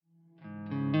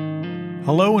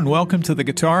Hello and welcome to the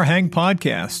Guitar Hang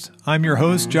Podcast. I'm your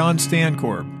host, John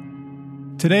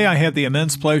Stancorp. Today I have the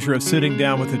immense pleasure of sitting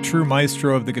down with a true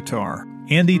maestro of the guitar,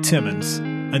 Andy Timmons,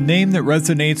 a name that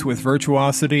resonates with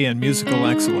virtuosity and musical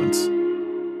excellence.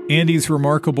 Andy's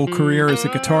remarkable career as a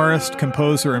guitarist,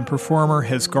 composer, and performer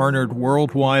has garnered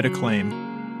worldwide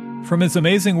acclaim. From his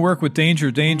amazing work with Danger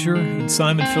Danger and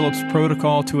Simon Phillips'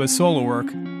 Protocol to his solo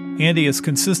work, Andy has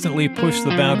consistently pushed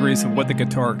the boundaries of what the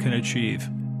guitar can achieve.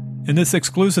 In this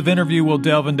exclusive interview, we'll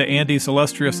delve into Andy's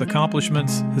illustrious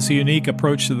accomplishments, his unique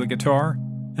approach to the guitar,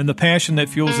 and the passion that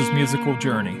fuels his musical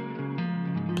journey.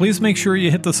 Please make sure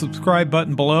you hit the subscribe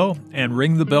button below and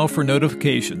ring the bell for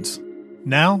notifications.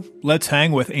 Now, let's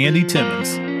hang with Andy Timmons.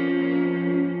 So,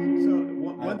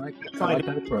 one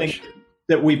thing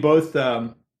that we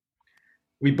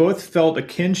both felt a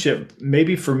kinship,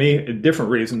 maybe for me, different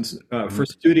reasons, for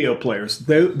studio players.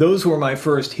 Those were my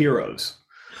first heroes.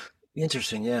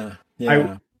 Interesting, yeah.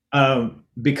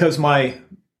 Because my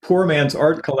poor man's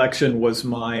art collection was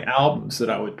my albums that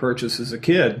I would purchase as a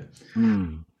kid.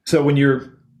 So when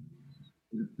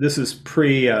this is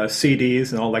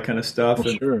pre-CDs and all that kind of stuff.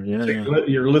 Oh, sure, yeah,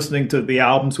 You're listening to the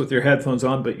albums with your headphones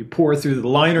on, but you pour through the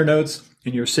liner notes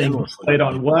and you're seeing what's played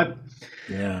on what.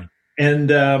 Yeah.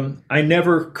 And I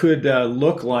never could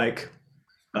look like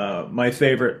my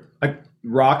favorite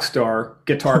rock star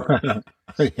guitar player.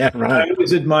 Yeah, right. I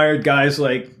always admired guys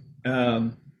like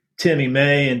Timmy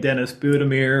May and Dennis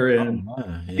Budimir and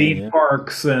Dean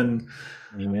Parks and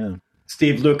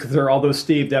Steve Lukather, although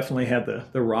Steve definitely had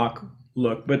the rock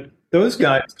look. But those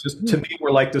guys just, to me,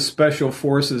 were like the special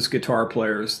forces guitar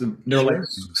players. They're like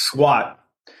SWAT,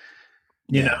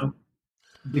 you know,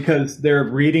 because their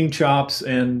reading chops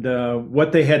and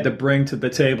what they had to bring to the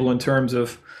table in terms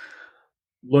of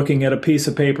looking at a piece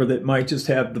of paper that might just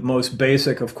have the most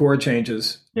basic of chord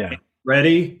changes. Yeah.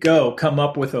 Ready, go. Come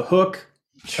up with a hook.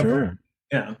 Sure.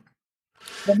 Yeah.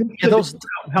 How those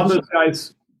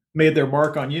guys made their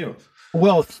mark on you.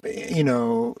 Well,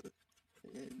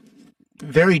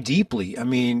 very deeply. I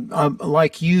mean,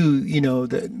 like you,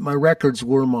 my records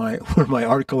were my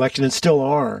art collection and still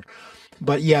are.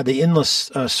 But yeah, the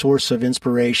endless source of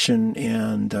inspiration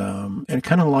and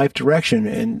kind of life direction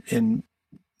and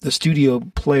the studio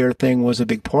player thing was a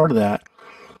big part of that.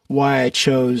 Why I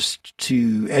chose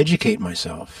to educate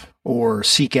myself or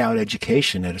seek out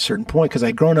education at a certain point, because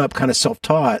I'd grown up kind of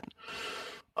self-taught.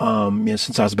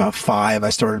 Since I was about 5,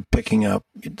 I started picking up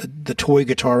the toy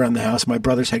guitar around the house. My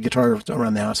brothers had guitars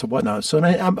around the house and whatnot. So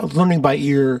I'm learning by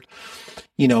ear,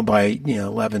 by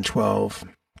 11, 12,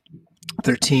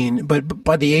 13. But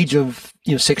by the age of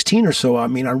 16 or so, I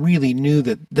mean, I really knew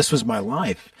that this was my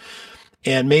life.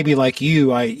 And maybe like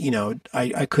you, I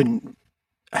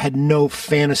had no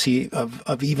fantasy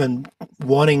of even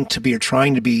wanting to be or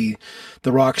trying to be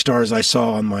the rock stars I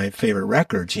saw on my favorite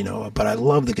records, but I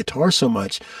love the guitar so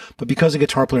much. But because of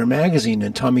Guitar Player magazine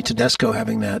and Tommy Tedesco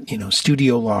having that,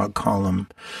 studio log column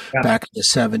back in the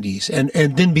 70s,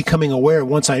 and then becoming aware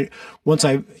once I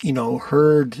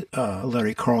heard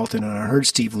Larry Carlton and I heard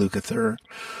Steve Lukather,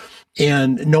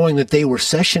 and knowing that they were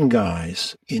session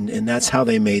guys and that's how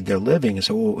they made their living. And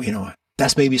so,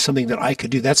 that's maybe something that I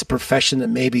could do. That's a profession that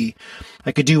maybe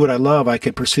I could do what I love. I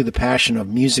could pursue the passion of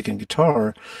music and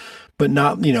guitar, but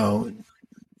not,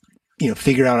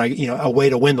 figure out, a way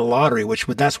to win the lottery,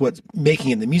 that's what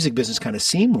making it in the music business kind of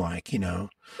seemed like,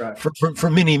 right. for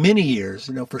many, many years,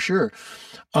 for sure.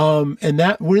 And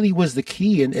that really was the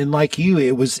key. And like you,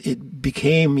 it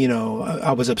became,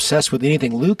 I was obsessed with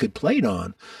anything Luke had played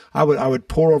on. I would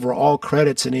pour over all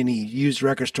credits in any used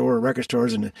record store or record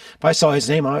stores. And if I saw his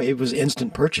name, it was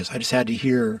instant purchase. I just had to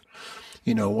hear,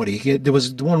 what he did. There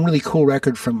was one really cool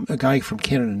record from a guy from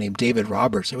Canada named David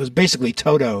Roberts. It was basically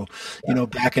Toto,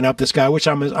 backing up this guy, which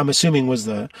I'm assuming was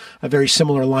a very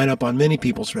similar lineup on many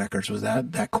people's records, was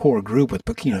that core group with,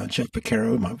 Jeff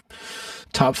Beccaro, my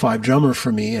top 5 drummer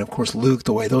for me, and of course Luke,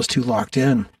 the way those two locked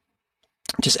in,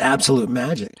 just absolute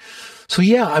magic. So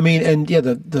yeah, I mean, and yeah,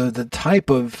 the type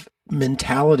of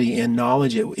mentality and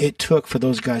knowledge it took for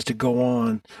those guys to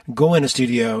go in a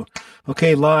studio,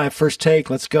 okay, live, first take,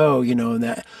 let's go,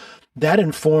 and that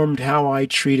informed how I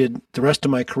treated the rest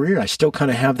of my career. I still kind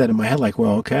of have that in my head, like,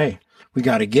 well, okay, we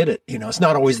got to get it. It's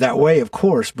not always that way, of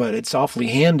course, but it's awfully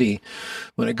handy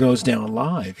when it goes down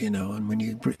live, and when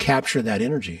you capture that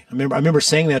energy. I remember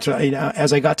saying that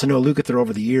as I got to know Lukather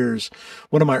over the years.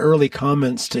 One of my early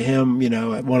comments to him,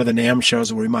 at one of the NAMM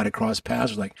shows where we might have crossed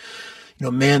paths, was like,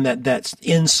 man, that's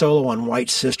in solo on White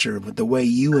Sister, with the way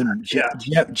you and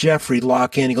Jeffrey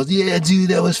lock in. He goes, yeah, dude,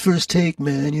 that was first take,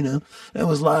 man. That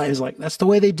was live. It's like, that's the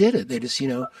way they did it. They just,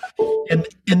 and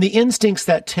the instincts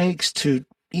that takes to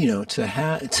to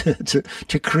have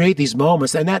to create these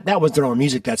moments, and that was their own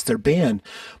music, that's their band,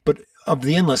 but of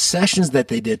the endless sessions that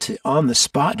they did to on the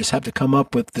spot just have to come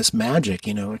up with this magic,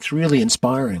 it's really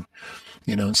inspiring,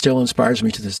 and still inspires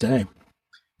me to this day.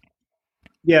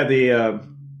 Yeah, the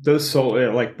those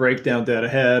soul like Breakdown Dead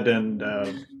Ahead and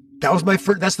that was my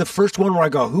first. That's the first one where I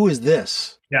go, "Who is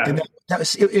this?" yeah. And that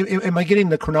was, am I getting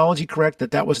the chronology correct?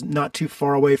 That was not too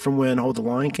far away from when Hold the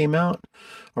Line came out,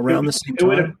 around the same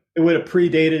time. It would have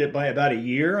predated it by about a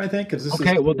year, I think. Because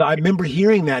Okay, well, I remember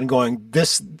hearing that and going,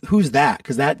 "This, who's that?"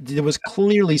 Because there was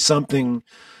clearly something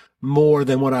more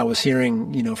than what I was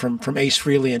hearing, from Ace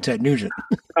Frehley and Ted Nugent.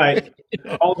 Right.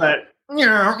 All that.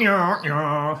 Yeah.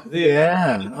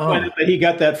 Oh. He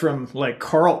got that from like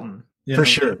Carlton. For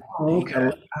sure. Oh,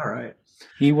 okay. All right.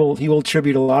 He will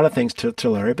attribute a lot of things to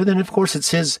Larry, but then of course it's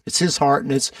his heart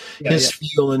and it's his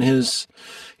feel and his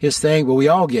thing. But we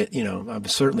all get,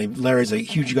 certainly Larry's a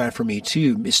huge guy for me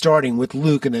too, starting with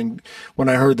Luke. And then when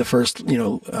I heard the first,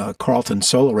 Carlton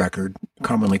solo record,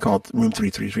 commonly called Room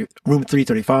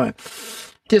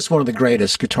 335, just one of the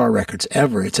greatest guitar records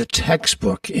ever. It's a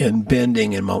textbook in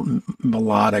bending and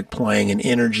melodic playing and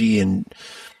energy and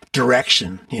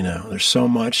direction. There's so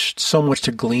much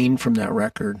to glean from that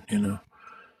record.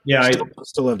 Yeah, I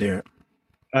still love to hear it.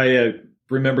 I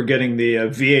remember getting the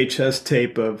VHS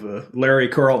tape of Larry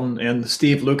Carlton and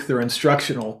Steve Lukather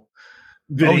instructional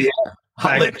video. Oh, yeah.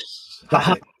 Hot licks.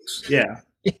 Yeah.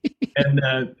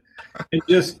 And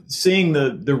just seeing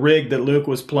the rig that Luke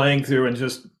was playing through and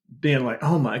just being like,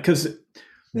 oh my, because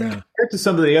compared to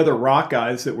some of the other rock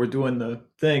guys that were doing the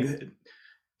thing,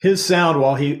 his sound,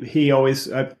 while he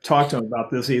always, I've talked to him about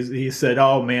this, he said,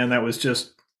 oh man, that was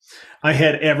just, I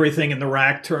had everything in the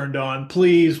rack turned on.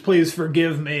 Please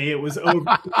forgive me. It was over.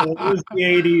 It was the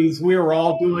 80s. We were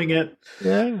all doing it.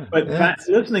 Yeah. But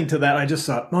listening to that, I just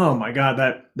thought, oh my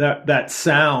God, that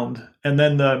sound. And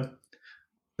then the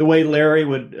way Larry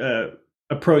would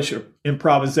approach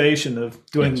improvisation of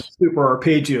doing the super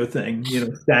arpeggio thing,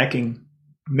 stacking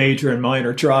major and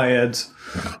minor triads,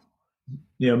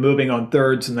 moving on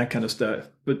thirds and that kind of stuff.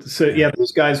 But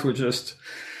those guys were just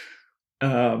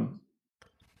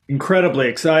incredibly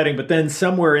exciting. But then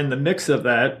somewhere in the mix of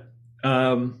that,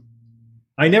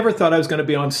 I never thought I was going to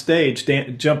be on stage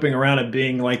jumping around and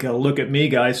being like a look at me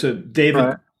guy. So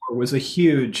David was a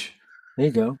huge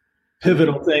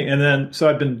pivotal thing. And then, so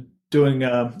I've been doing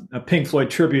a Pink Floyd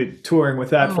tribute touring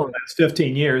with that for the last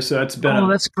 15 years. So it's been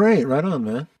that's great. Right on,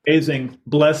 man. Amazing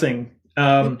blessing.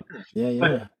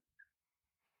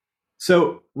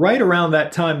 So right around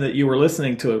that time that you were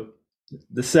listening to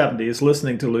the 70s,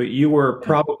 listening to Luke, you were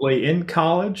probably in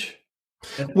college?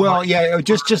 Well,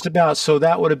 just about. So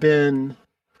that would have been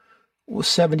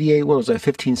 78. What was I,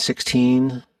 15,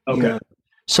 16? Okay.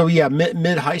 So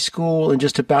mid high school and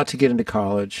just about to get into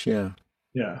college. Yeah.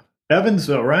 Yeah.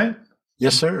 Evansville, right?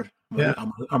 Yes, sir. Yeah.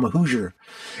 I'm a Hoosier.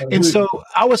 So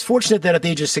I was fortunate that at the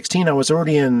age of 16, I was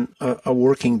already in a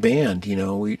working band.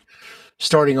 We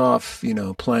starting off,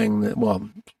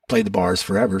 playing played the bars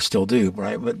forever, still do,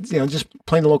 right? But just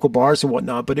playing the local bars and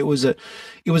whatnot. But it was a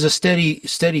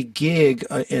steady gig,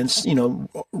 and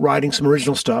writing some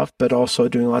original stuff, but also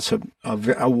doing lots of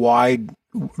a wide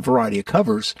variety of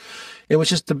covers. It was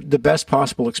just the best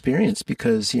possible experience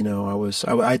because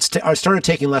I started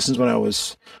taking lessons when I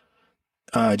was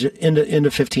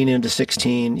into 15, into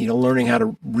 16, learning how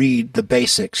to read the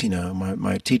basics.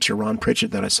 My teacher, Ron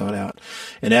Pritchett, that I sought out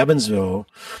in Evansville,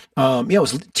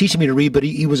 was teaching me to read, but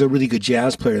he was a really good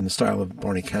jazz player in the style of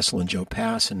Barney Kessel and Joe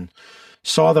Pass, and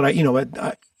saw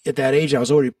that at that age, I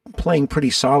was already playing pretty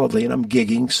solidly and I'm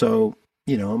gigging. So,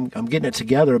 I'm getting it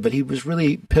together, but he was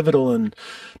really pivotal in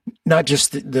not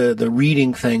just the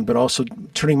reading thing, but also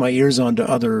turning my ears on to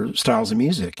other styles of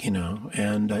music,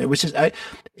 and it was just, at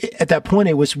that point,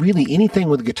 it was really anything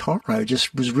with guitar. I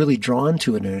just was really drawn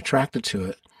to it and attracted to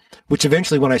it, which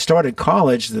eventually when I started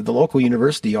college, the local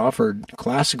university offered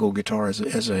classical guitar as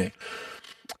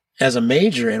a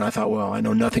major. And I thought, well, I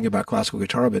know nothing about classical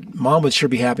guitar, but Mom would sure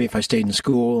be happy if I stayed in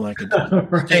school and I could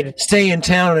stay in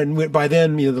town. And by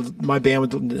then, my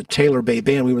band, the Taylor Bay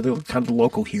Band, we were kind of the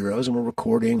local heroes and we're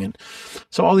recording. And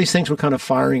so all these things were kind of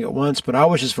firing at once, but I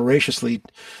was just voraciously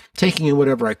taking in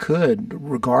whatever I could,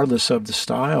 regardless of the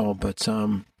style. But,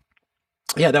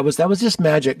 that was just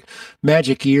magic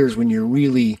years when you're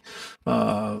really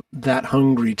that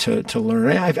hungry to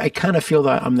learn. I kind of feel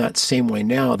that I'm that same way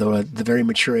now, though at the very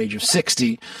mature age of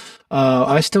 60.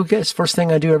 I still guess first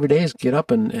thing I do every day is get up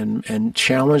and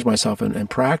challenge myself and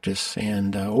practice,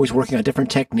 and always working on different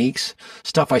techniques,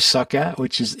 stuff I suck at,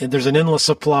 there's an endless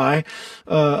supply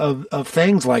of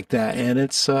things like that, and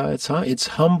it's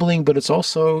humbling, but it's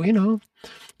also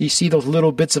you see those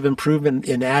little bits of improvement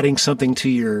in adding something to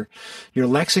your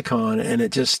lexicon, and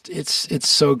it's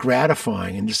so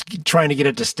gratifying, and just trying to get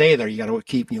it to stay there. You got to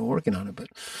keep working on it, but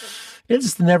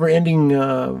it's the never ending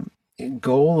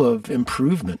goal of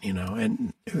improvement,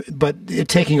 but it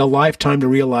taking a lifetime to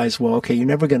realize, well, okay, you're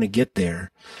never going to get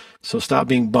there. So stop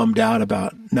being bummed out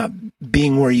about not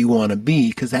being where you want to be,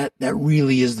 because that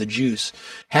really is the juice.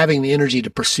 Having the energy to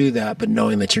pursue that, but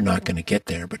knowing that you're not going to get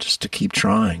there, but just to keep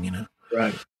trying,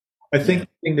 Right. I think the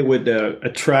thing that would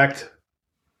attract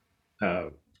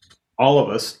all of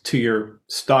us to your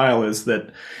style is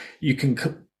that you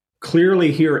can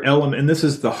clearly hear element, and this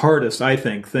is the hardest, I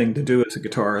think, thing to do as a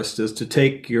guitarist, is to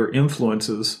take your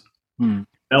influences,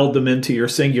 meld them into your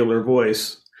singular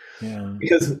voice. Yeah.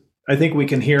 Because I think we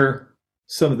can hear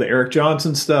some of the Eric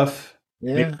Johnson stuff,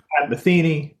 maybe Pat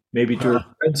Metheny, maybe George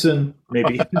Benson,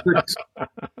 maybe Hendrix,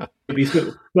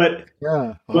 but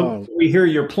when we hear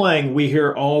your playing, we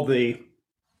hear all the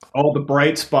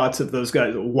bright spots of those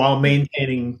guys while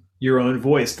maintaining your own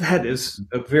voice. That is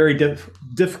a very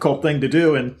difficult thing to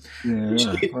do, and which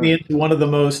leads me into one of the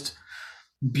most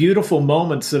beautiful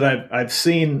moments that I've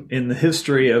seen in the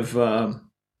history of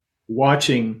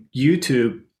watching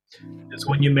YouTube. Is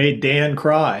when you made Dan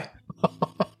cry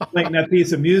playing that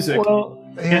piece of music. Well,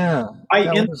 yeah, and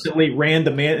I instantly ran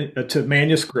to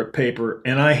manuscript paper,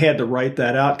 and I had to write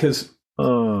that out because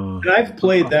I've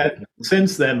played that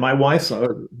since then. My wife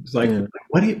was like,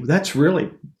 "What? That's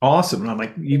really awesome!" And I'm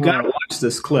like, "You've got to watch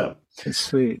this clip." That's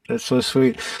sweet. That's so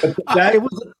sweet. Thank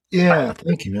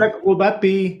you. Will that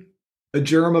be a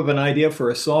germ of an idea for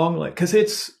a song? Like, because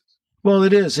it's. Well,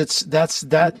 it is.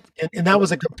 And that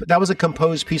was a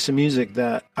composed piece of music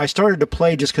that I started to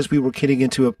play just because we were getting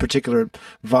into a particular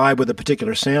vibe with a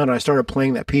particular sound. I started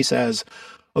playing that piece as,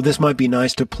 this might be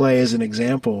nice to play as an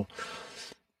example.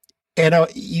 And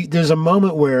there's a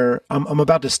moment where I'm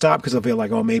about to stop because I feel like,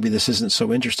 maybe this isn't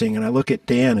so interesting. And I look at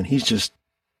Dan, and he's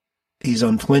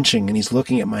unflinching, and he's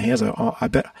looking at my hands. I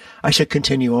bet I should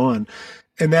continue on.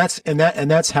 And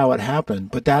that's how it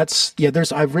happened. But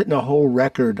I've written a whole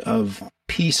record of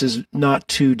pieces not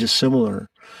too dissimilar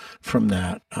from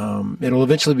that. It'll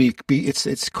eventually be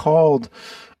it's called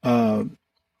the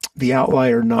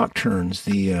Outlier Nocturnes,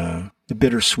 the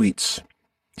Bittersweets.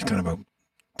 It's kind of a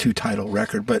two-title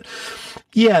record, but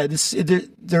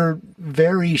they're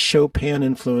very Chopin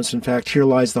influenced. In fact, Here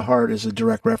Lies the Heart is a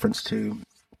direct reference to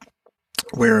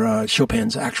where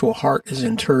Chopin's actual heart is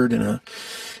interred in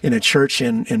a church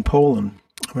in Poland,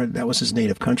 where that was his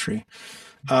native country.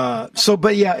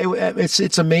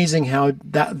 It's amazing how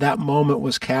that moment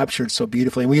was captured so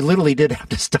beautifully. And we literally did have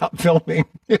to stop filming.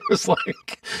 It was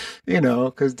like,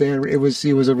 because Dan, it was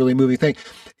a really moving thing.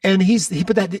 And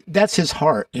that's his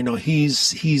heart.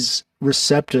 He's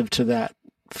receptive to that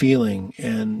feeling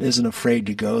and isn't afraid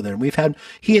to go there. And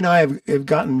he and I have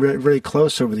gotten very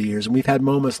close over the years, and we've had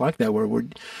moments like that where we're,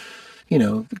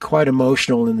 quite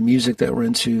emotional in the music that we're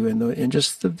into, and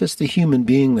just the human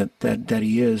being that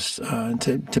he is, and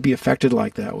to be affected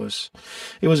like that was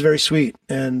very sweet.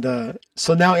 And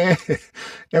so now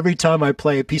every time I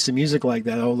play a piece of music like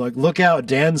that, I'll look out,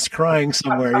 Dan's crying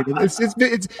somewhere.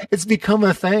 It's become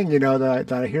a thing,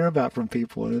 that I hear about from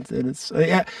people,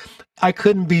 and I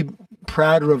couldn't be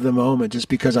prouder of the moment just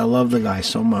because I love the guy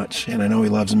so much, and I know he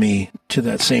loves me to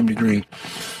that same degree.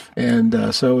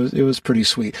 And so it was pretty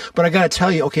sweet. But I got to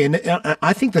tell you, okay, and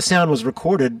I think the sound was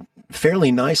recorded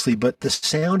fairly nicely, but the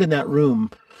sound in that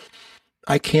room,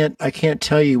 I can't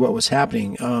tell you what was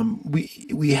happening.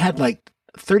 We had like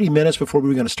 30 minutes before we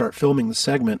were going to start filming the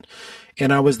segment,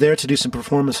 and I was there to do some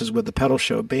performances with the Pedal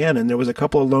Show band, and there was a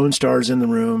couple of Lone Stars in the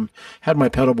room, had my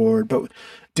pedal board, but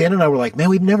Dan and I were like, man,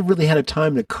 we've never really had a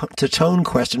time to tone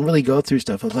quest and really go through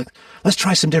stuff. I was like, let's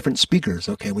try some different speakers.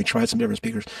 Okay, we tried some different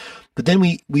speakers. But then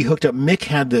we hooked up. Mick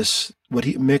had this,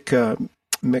 Mick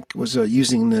was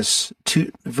using this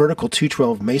vertical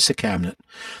 212 Mesa cabinet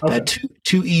that had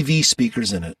two EV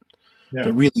speakers in it. Yeah.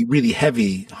 They're really, really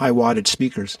heavy, high wattage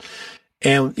speakers.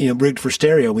 And, rigged for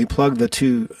stereo. We plugged the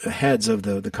two heads of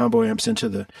the combo amps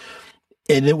into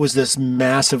and it was this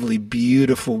massively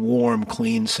beautiful, warm,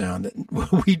 clean sound.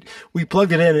 That we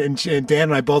plugged it in, and Dan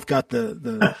and I both got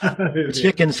the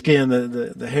chicken skin.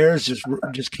 The hairs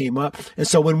just came up. And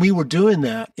so when we were doing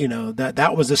that,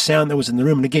 that was the sound that was in the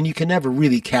room. And again, you can never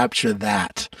really capture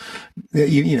that.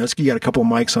 You got a couple of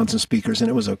mics on some speakers, and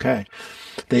it was okay.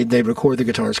 They record the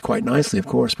guitars quite nicely, of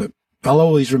course, but I'll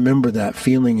always remember that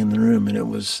feeling in the room, and it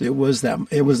was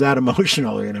that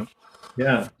emotional,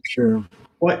 Yeah, sure.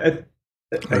 Well, at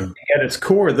its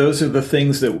core, those are the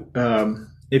things that,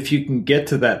 if you can get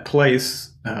to that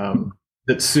place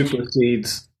that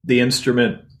supersedes the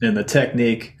instrument and the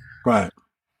technique. Right.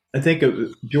 I think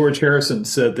George Harrison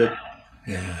said that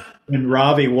Yeah. when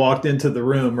Ravi walked into the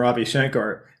room, Ravi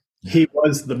Shankar, he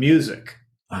was the music.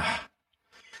 Ah.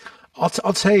 I'll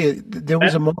tell you, there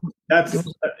was a moment. That's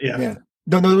yeah. Yeah.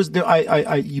 No, there was.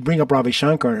 You bring up Ravi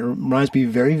Shankar, and it reminds me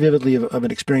very vividly of an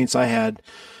experience I had,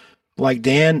 like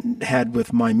Dan had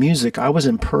with my music. I was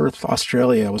in Perth,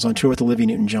 Australia. I was on tour with Olivia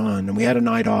Newton-John, and we had a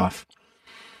night off.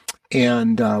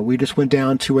 And we just went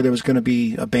down to where there was going to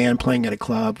be a band playing at a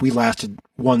club. We lasted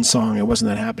one song. It wasn't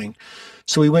that happening.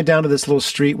 So we went down to this little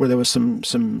street where there was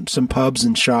some pubs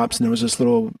and shops, and there was this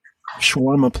little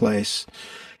shawarma place.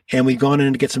 And we'd gone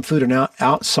in to get some food, and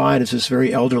outside is this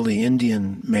very elderly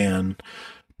Indian man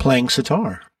playing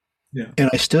sitar. Yeah. And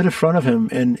I stood in front of him,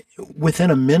 and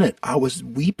within a minute, I was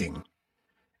weeping.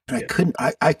 And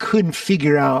I couldn't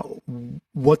figure out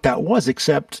what that was,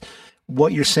 except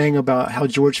what you're saying about how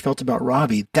George felt about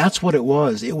Robbie. That's what it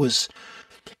was. It was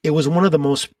one of the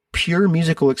most pure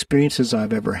musical experiences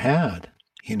I've ever had,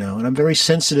 and I'm very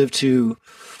sensitive to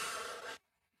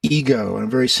ego, and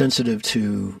I'm very sensitive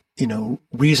to,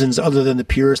 reasons other than the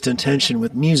purest intention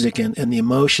with music and the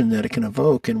emotion that it can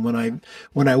evoke. And when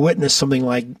I witnessed something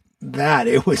like that,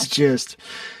 it was just,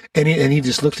 and he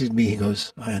just looked at me, he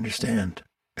goes, "I understand."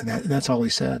 And that's all he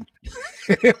said.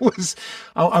 It was,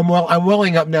 I'm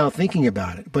welling up now thinking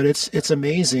about it, but it's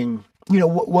amazing,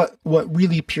 what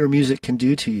really pure music can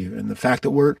do to you. And the fact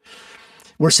that we're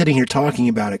sitting here talking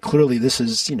about it, clearly this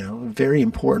is, a very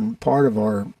important part of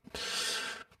our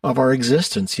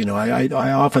existence.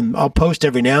 I'll post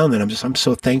every now and then. I'm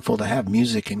so thankful to have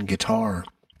music and guitar,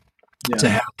 to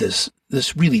have this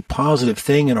really positive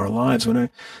thing in our lives when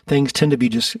things tend to be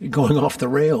just going off the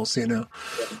rails.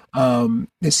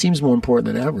 It seems more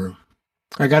important than ever.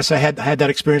 I gotta say, I had that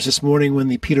experience this morning when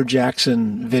the Peter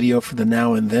Jackson video for the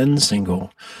Now and Then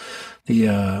single,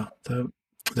 the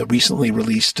recently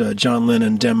released John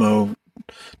Lennon demo,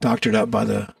 doctored up by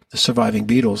the surviving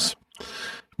Beatles.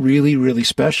 Really, really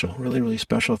special. Really, really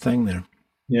special thing there.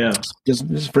 Yeah. Just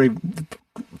very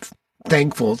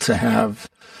thankful to have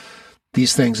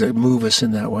these things that move us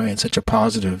in that way, in such a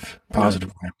positive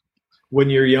way. When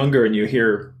you're younger and you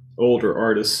hear older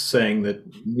artists saying that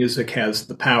music has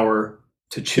the power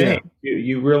to change,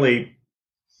 you really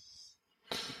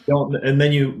don't. And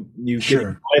then you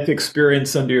Sure. get life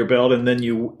experience under your belt, and then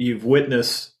you've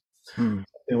witnessed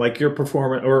like your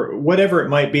performance or whatever it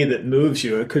might be that moves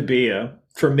you. It could be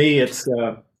for me, it's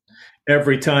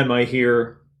every time I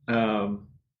hear,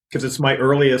 because it's my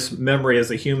earliest memory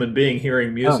as a human being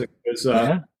hearing music, was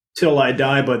Till I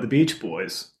Die by the Beach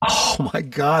Boys. Oh my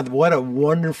God, what a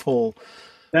wonderful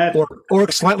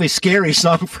or slightly scary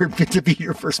song for to be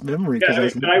your first memory. Yeah,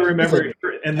 I remember,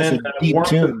 and then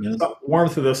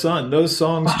Warmth of the Sun, those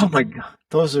songs. Oh my God,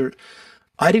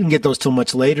 I didn't get those till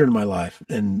much later in my life.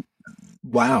 And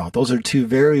wow, those are two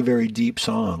very, very deep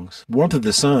songs. Warmth of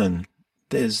the Sun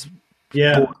is,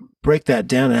 break that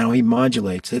down and how he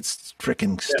modulates. It's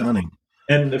freaking stunning.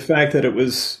 And the fact that it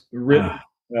was written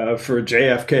for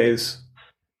JFK's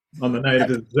on the night of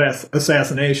his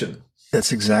assassination.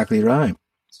 That's exactly right.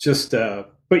 It's just,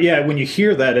 but yeah, when you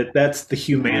hear that, that's the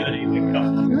humanity that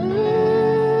comes.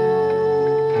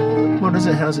 What does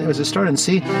it have? Was it start in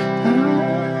C?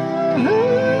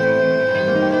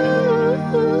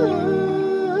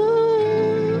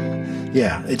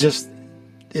 Yeah,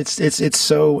 it's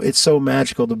so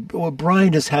magical.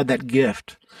 Brian just had that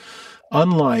gift,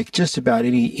 unlike just about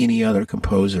any other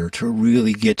composer, to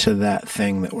really get to that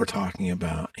thing that we're talking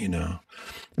about. I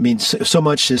mean, so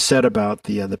much is said about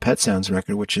the Pet Sounds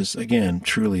record, which is again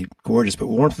truly gorgeous. But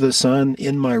Warmth of the Sun,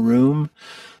 In My Room,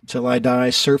 Till I Die,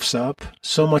 Surf's Up,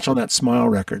 so much on that Smile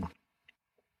record,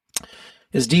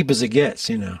 as deep as it gets.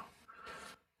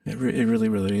 It really,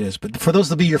 really is. But for those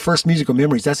to be your first musical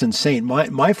memories, that's insane.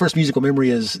 My first musical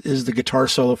memory is the guitar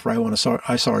solo for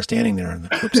I Saw Her Standing There in the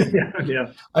clip.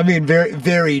 Yeah. I mean, very,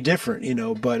 very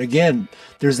different, but again,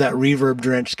 there's that reverb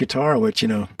drenched guitar, which,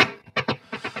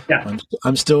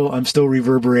 I'm still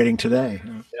reverberating today.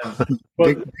 Yeah.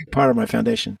 big part of my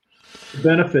foundation. The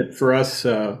benefit for us,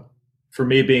 for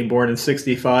me being born in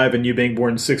 65 and you being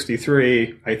born in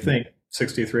 63, I think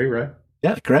 63, right?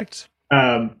 Yeah, correct.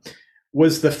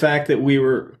 Was the fact that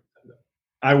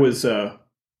I was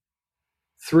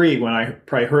 3 when I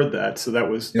probably heard that, so that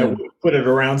would put it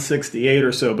around 68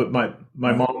 or so. But my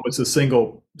mom was a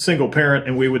single parent,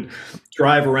 and we would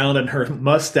drive around in her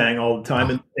Mustang all the time.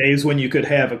 In days when you could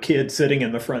have a kid sitting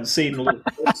in the front seat and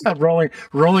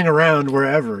rolling around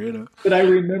wherever, But I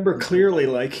remember clearly,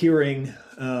 like hearing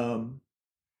the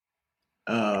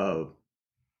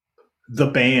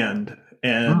band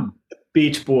and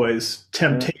Beach Boys,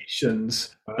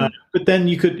 Temptations, but then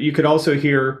you could also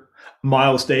hear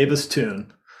Miles Davis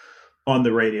tune on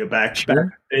the radio back.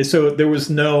 So there was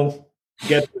no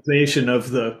ghettoization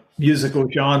of the musical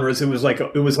genres. It was like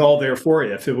it was all there for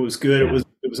you. If it was good,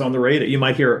 it was on the radio. You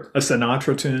might hear a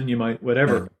Sinatra tune, you might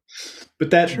whatever.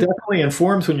 But that definitely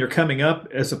informs when you're coming up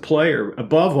as a player.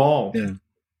 Above all,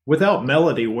 without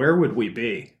melody, where would we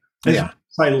be?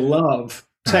 I love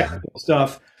technical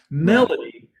stuff,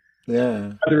 melody.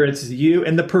 Yeah. Whether it's you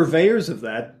and the purveyors of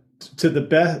that to the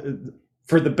best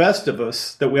for the best of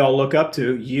us that we all look up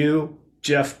to, you,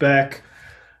 Jeff Beck,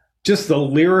 just the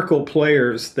lyrical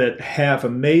players that have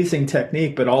amazing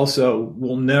technique, but also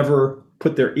will never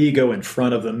put their ego in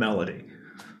front of the melody.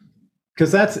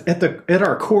 Because that's at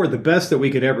our core, the best that we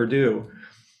could ever do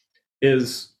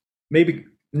is maybe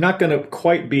not going to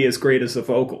quite be as great as the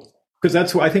vocal. Because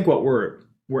that's I think what we're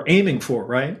aiming for,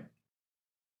 right?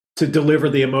 To deliver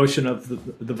the emotion of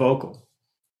the vocal.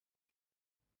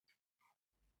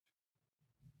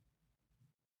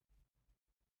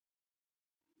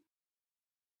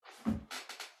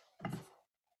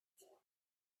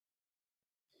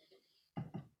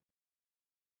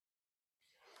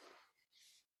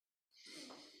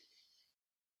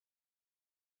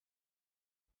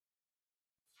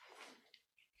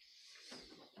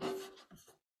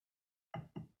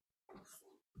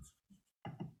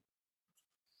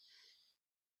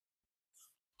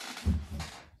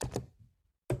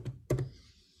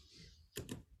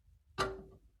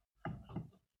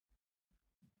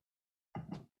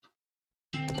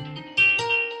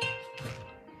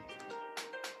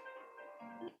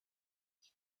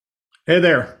 Hey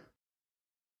there.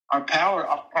 Our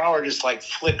power just like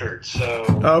flickered. So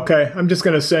okay, I'm just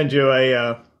going to send you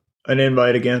an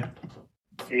invite again.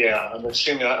 Yeah, I'm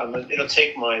assuming it'll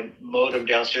take my modem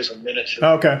downstairs a minute to.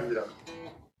 Okay.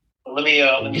 Let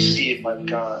me see if I've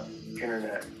got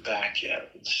internet back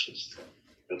yet. It's just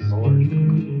good Lord.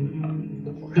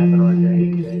 We're having our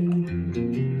day today.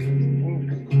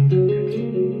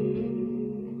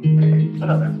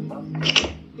 Oh, that's fun.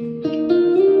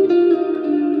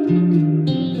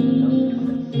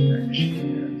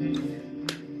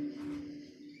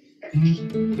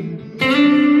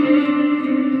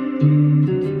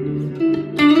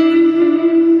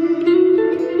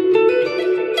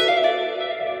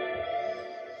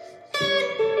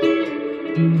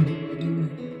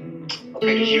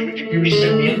 Okay, did you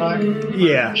resend the invite?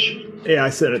 Yeah, I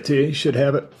sent it to you. You should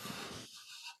have it.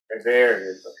 There it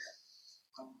is.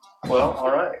 Okay. Well,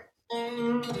 all right.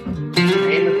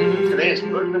 Today is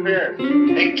Perseverance.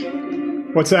 Take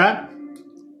 2. What's that?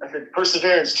 I said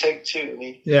Perseverance, take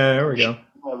 2. Yeah, there we go.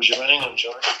 I'm joining. Okay,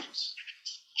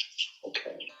 let's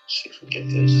see if we get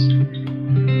this.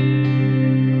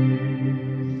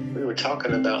 We were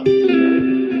talking about.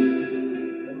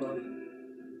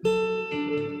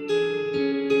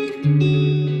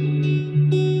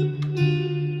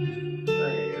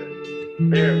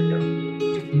 There we go.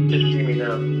 Just see me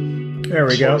now. There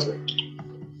we go.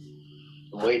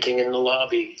 I'm waiting in the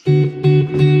lobby.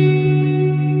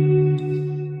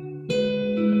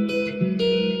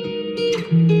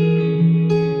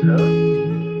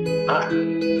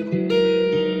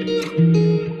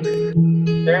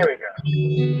 There we go.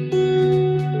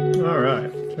 All right.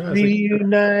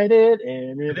 Reunited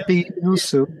and it feels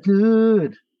so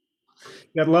good.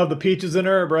 You gotta love the peaches and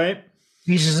herb, right?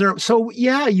 Peaches and herb. So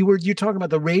yeah, you're talking about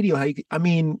the radio.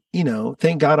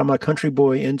 Thank God I'm a country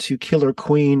boy into Killer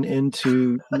Queen,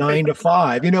 into 9 to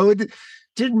 5. It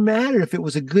didn't matter if it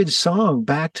was a good song,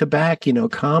 back to back.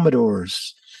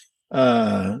 Commodores,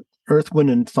 Earth, Wind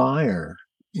and Fire.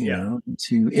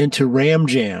 Into Ram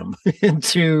Jam,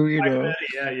 it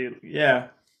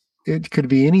could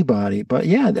be anybody, but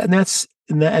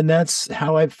and that's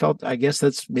how I felt. I guess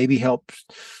that's maybe helped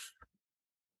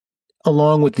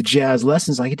along with the jazz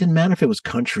lessons. Like, it didn't matter if it was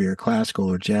country or classical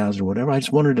or jazz or whatever. I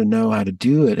just wanted to know how to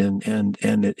do it, and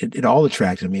it all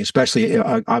attracted me, especially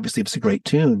obviously if it's a great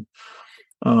tune.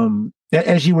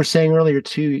 As you were saying earlier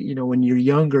too, when you're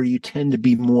younger, you tend to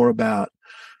be more about,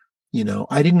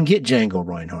 I didn't get Django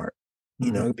Reinhardt,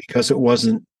 because it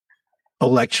wasn't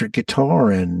electric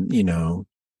guitar and,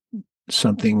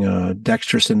 something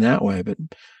dexterous in that way. But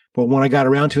when I got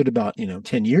around to it about,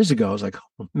 10 years ago, I was like,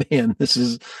 oh man, this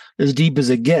is as deep as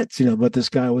it gets, what this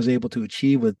guy was able to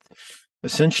achieve with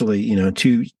essentially,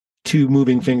 two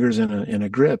moving fingers in a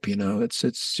grip,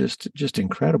 it's just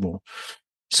incredible.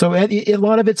 So a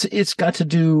lot of it's got to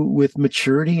do with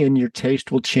maturity, and your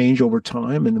taste will change over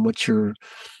time, and what you're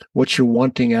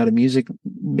wanting out of music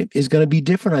is going to be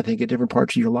different, I think, at different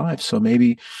parts of your life. So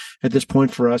maybe at this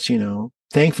point for us,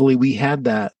 thankfully we had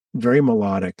that very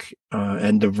melodic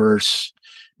and diverse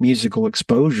musical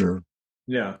exposure.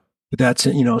 Yeah. But that's,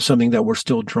 something that we're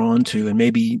still drawn to, and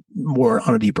maybe more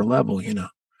on a deeper level,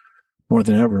 more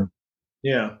than ever.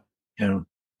 Yeah. Yeah.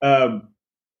 Um,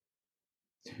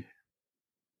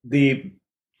 the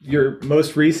your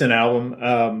most recent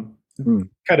album, Mm.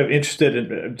 kind of interested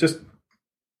in just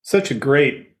such a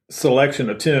great selection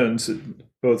of tunes,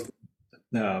 both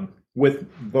with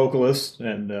vocalists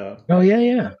and Oh yeah,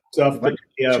 yeah. stuff. But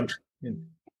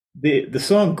the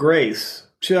song "Grace"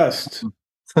 just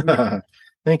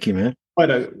Thank you, man. what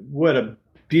a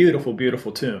beautiful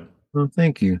beautiful tune. Well,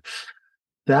 thank you.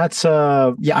 That's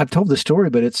yeah, I've told the story,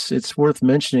 but it's worth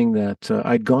mentioning that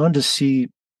I'd gone to see,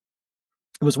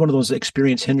 it was one of those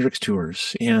Experience Hendrix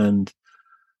tours, and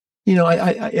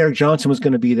Eric Johnson was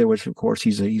going to be there, which of course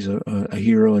he's a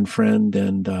hero and friend,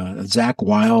 and Zach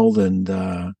Wilde, and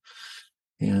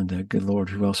good Lord,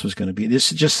 who else was going to be?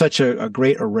 This is just such a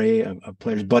great array of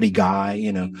players. Buddy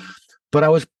Guy, but I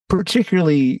was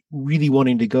particularly really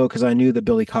wanting to go because I knew that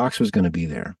Billy Cox was going to be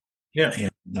there. Yeah.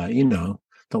 And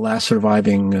the last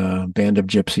surviving Band of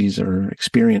Gypsies or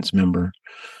Experience member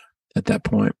at that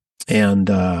point. And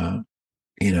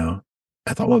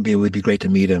I thought, well, it would be great to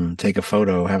meet him, take a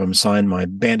photo, have him sign my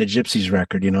Band of Gypsies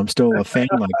record. I'm still a fan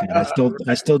like that.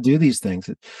 I still do these things.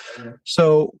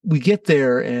 So we get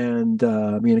there, and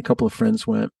me and a couple of friends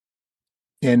went,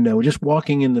 and we're just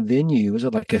walking in the venue. It was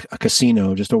like a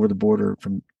casino just over the border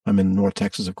from. I'm in North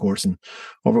Texas, of course, and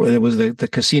over it was the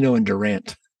casino in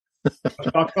Durant.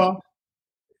 Choctaw?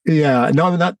 Yeah, no,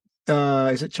 I'm not.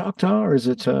 Is it Choctaw or is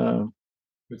it?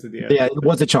 Yeah, it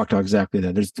was the Choctaw, exactly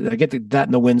that. I get that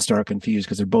and the Windstar confused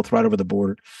because they're both right over the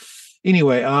border.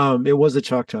 Anyway, it was the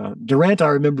Choctaw. Durant, I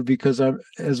remember because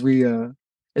as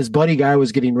Buddy Guy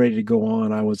was getting ready to go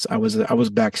on, I was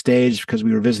backstage because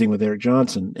we were visiting with Eric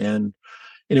Johnson, and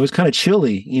it was kind of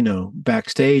chilly,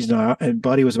 backstage. And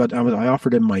Buddy was I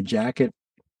offered him my jacket.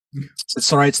 I said,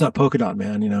 "Sorry, it's not polka dot,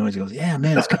 man." He goes, "Yeah,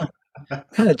 man, it's kind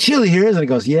of chilly here, isn't it?" He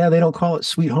goes, "Yeah, they don't call it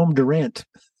Sweet Home Durant."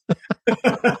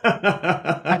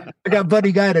 I got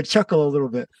Buddy Guy to chuckle a little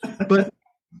bit, but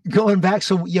going back,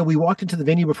 so yeah, we walked into the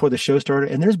venue before the show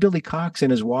started, and there's Billy Cox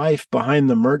and his wife behind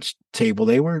the merch table.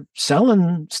 They were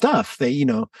selling stuff. They,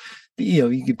 you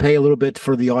could pay a little bit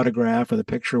for the autograph or the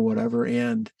picture or whatever.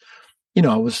 And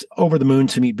I was over the moon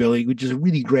to meet Billy, which is a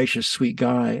really gracious, sweet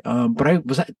guy. But I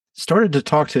started to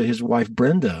talk to his wife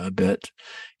Brenda a bit,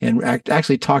 and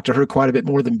actually talked to her quite a bit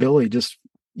more than Billy. Just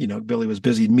Billy was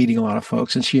busy meeting a lot of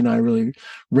folks, and she and I really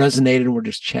resonated, and we're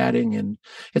just chatting. And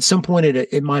at some point,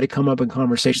 it might have come up in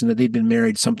conversation that they'd been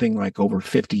married something like over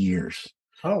 50 years.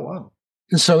 Oh, wow.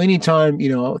 And so anytime,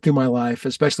 through my life,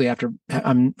 especially after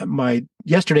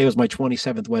yesterday was my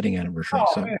 27th wedding anniversary.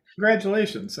 Oh, so man,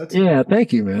 congratulations. Yeah,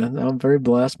 thank you, man. I'm very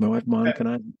blessed. My wife Monica and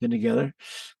I have been together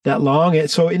that long.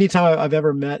 And so anytime I've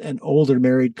ever met an older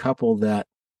married couple that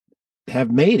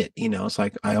have made it, it's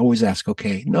like I always ask,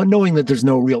 okay, knowing that there's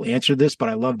no real answer to this, but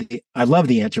I love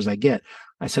the answers I get.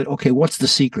 I said, okay, what's the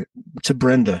secret? To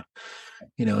Brenda,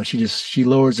 she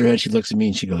lowers her head, she looks at me,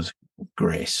 and she goes,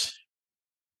 Grace.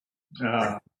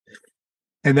 And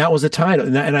that was the title.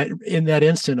 And I in that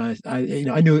instant,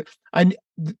 I knew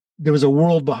there was a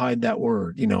world behind that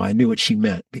word. I knew what she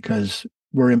meant, because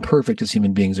we're imperfect as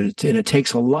human beings, and it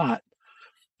takes a lot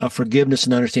of forgiveness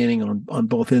and understanding on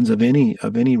both ends of any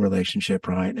relationship,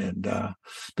 right? And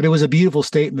but it was a beautiful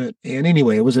statement. And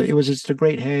anyway, it was just a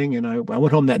great hang. And I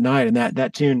went home that night, and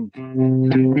that tune.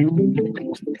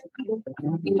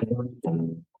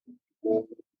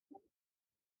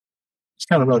 It's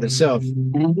kind of wrote itself.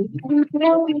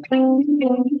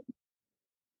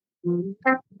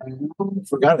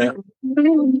 Forgot that.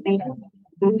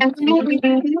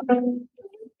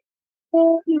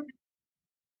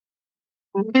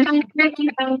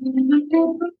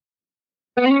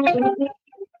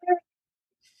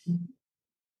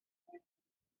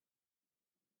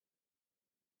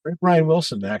 Brian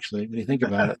Wilson, actually, when you think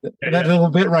about it, that little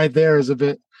bit right there is a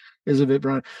bit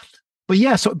Brian. But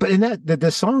yeah, but in that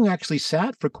the song actually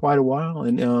sat for quite a while,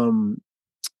 and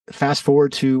fast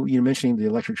forward to mentioning the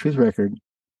Electric Truth record,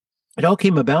 it all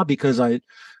came about because I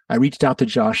reached out to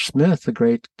Josh Smith, the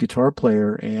great guitar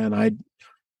player, and I,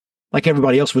 like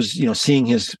everybody else, was seeing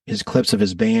his clips of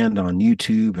his band on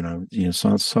YouTube, and I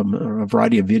saw a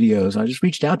variety of videos. I just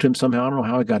reached out to him somehow. I don't know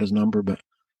how I got his number, but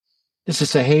just to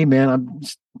say, hey man, I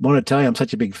want to tell you I'm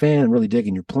such a big fan. I'm really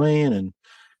digging your playing, and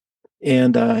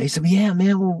he said, yeah,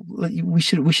 man, well, we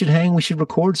should hang. We should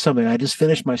record something. I just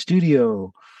finished my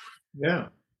studio. Yeah.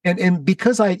 And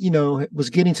because I,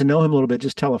 was getting to know him a little bit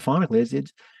just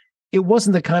telephonically, it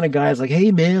wasn't the kind of guy that's like,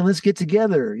 hey man, let's get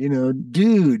together,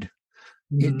 dude.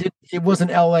 It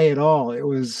wasn't LA at all. It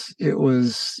was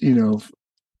the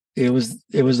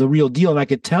real deal. And I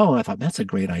could tell, and I thought, that's a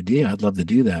great idea. I'd love to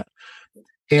do that.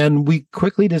 And we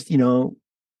quickly just,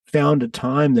 found a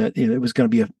time that it was going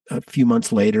to be a few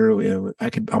months later. I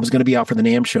was going to be out for the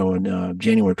NAMM show in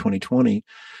January of 2020.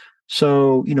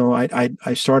 So,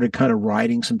 I started kind of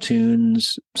writing some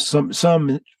tunes, some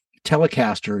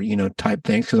Telecaster, type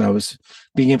things, because I was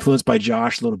being influenced by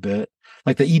Josh a little bit.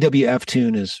 Like the EWF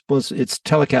tune it's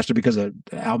Telecaster because of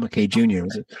Al McKay Jr. It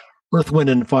was an Earth, Wind,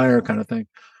 and Fire kind of thing.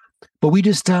 But we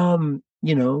just found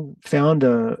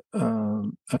a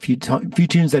few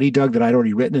tunes that he dug that I'd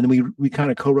already written, and then we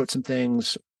kind of co-wrote some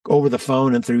things over the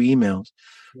phone and through emails.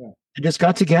 Yeah. And just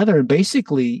got together, and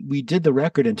basically we did the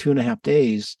record in 2.5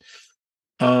 days.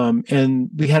 And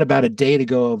we had about a day to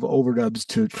go of overdubs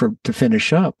to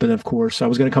finish up. And of course, I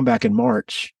was going to come back in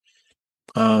March.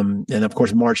 And of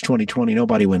course, March 2020,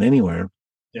 nobody went anywhere.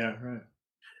 Yeah, right.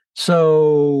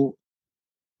 So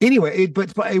anyway,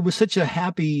 but it was such a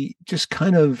happy, just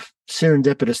kind of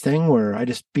serendipitous thing where I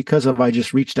just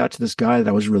reached out to this guy that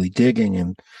I was really digging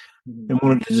and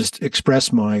wanted to just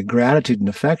express my gratitude and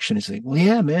affection. He's like, well,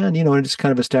 yeah, man, and it just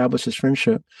kind of established this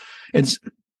friendship. And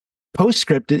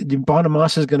postscript,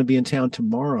 Bonamassa is going to be in town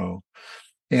tomorrow,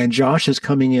 and Josh is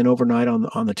coming in overnight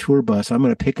on the tour bus. I'm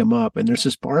going to pick him up, and there's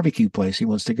this barbecue place he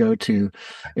wants to go to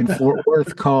in Fort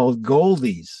Worth called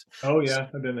Goldie's. Oh yeah,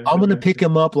 I've been there. I'm going to pick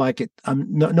him up I'm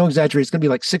no exaggeration. It's going to be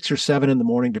like 6 or 7 in the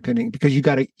morning, depending, because you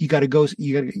got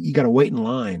to wait in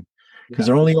line because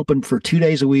they're only open for 2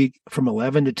 days a week from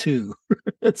 11 to 2.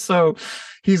 So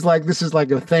he's like, this is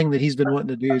like a thing that he's been wanting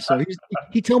to do. So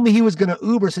he told me he was going to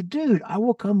Uber. I said, dude, I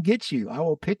will come get you. I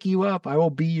will pick you up. I'll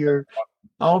be your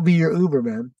Uber,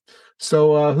 man.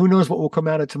 So who knows what will come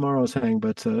out of tomorrow's hang,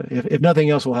 but if nothing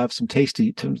else, we'll have some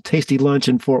tasty lunch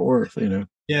in Fort Worth,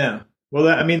 Yeah.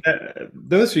 Well,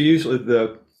 those are usually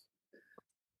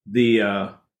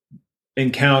the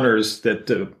encounters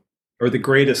that are the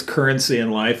greatest currency in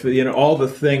life. All the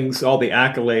things, all the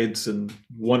accolades and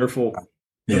wonderful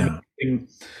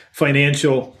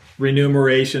financial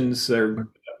remunerations are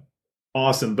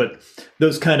awesome, but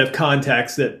those kind of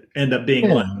contacts that end up being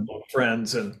like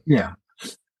friends and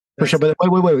for sure. But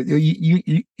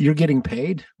wait, you're getting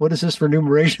paid? What is this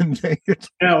remuneration thing?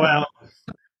 Yeah, well,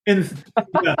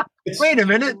 wait a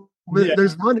minute. Yeah.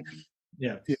 There's money.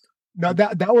 Yeah. No,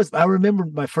 that was, I remember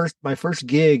my first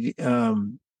gig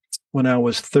when I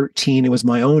was 13. It was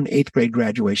my own 8th grade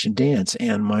graduation dance,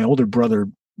 and my older brother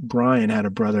Brian had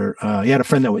a brother. He had a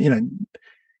friend that was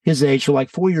his age, so like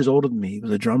 4 years older than me. He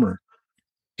was a drummer,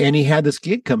 and he had this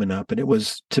gig coming up, and it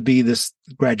was to be this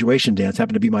graduation dance.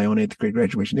 Happened to be my own 8th grade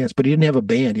graduation dance, but he didn't have a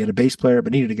band. He had a bass player,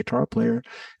 but needed a guitar player.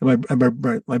 And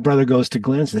my brother goes to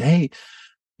Glenn and said, "Hey,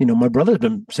 my brother's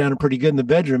been sounding pretty good in the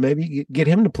bedroom. Maybe get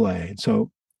him to play." And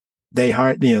so they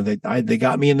hired, they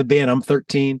got me in the band. I'm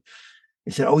 13.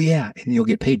 They said, "Oh yeah, and you'll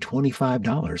get paid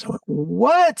 $25." I went,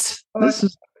 "What? This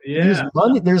is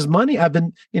There's money. I've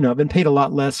been paid a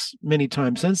lot less many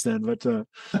times since then. But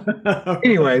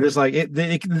anyway,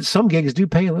 there's some gigs do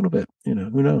pay a little bit.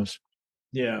 Who knows?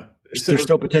 Yeah, there's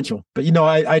still potential. But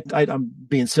I'm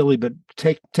being silly, but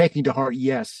taking to heart,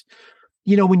 yes.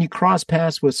 When you cross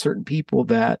paths with certain people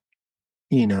that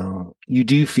you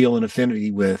do feel an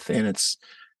affinity with, and it's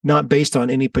not based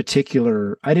on any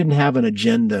particular. I didn't have an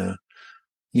agenda.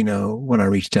 When I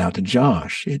reached out to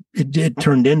Josh, it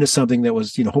turned into something that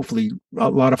was, hopefully a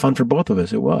lot of fun for both of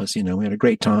us. It was, we had a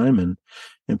great time,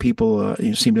 and people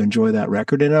seemed to enjoy that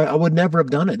record. And I would never have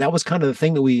done it. That was kind of the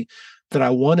thing that I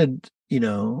wanted,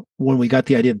 when we got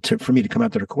the idea for me to come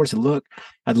out to the course and look,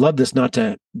 I'd love this not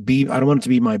to be, I don't want it to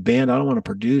be my band. I don't want to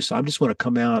produce. I just want to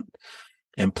come out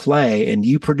and play, and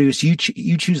you produce, you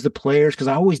choose the players. Cause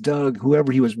I always dug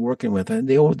whoever he was working with, and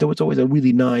there was always a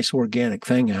really nice organic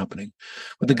thing happening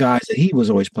with the guys that he was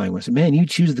always playing with. So, man, you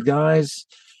choose the guys,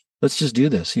 let's just do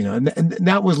this, and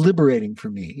that was liberating for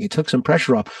me. It took some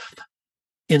pressure off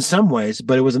in some ways,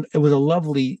 but it was a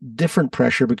lovely different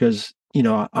pressure because,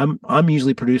 I'm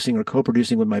usually producing or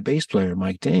co-producing with my bass player,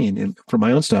 Mike Dane, and for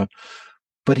my own stuff.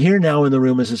 But here now in the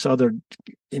room is this other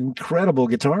incredible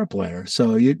guitar player.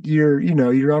 So you're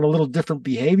on a little different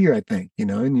behavior, I think,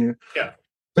 and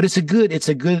but it's a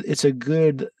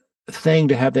good thing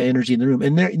to have that energy in the room.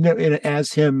 And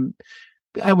as him,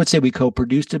 I would say we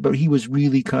co-produced it, but he was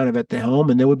really kind of at the helm.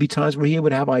 And there would be times where he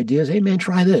would have ideas. Hey man,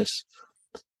 try this.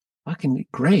 Fucking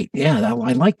great. Yeah.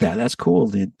 I like that. That's cool.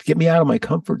 Get me out of my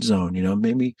comfort zone,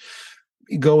 maybe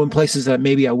go in places that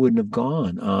maybe I wouldn't have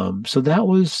gone. So that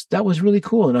was really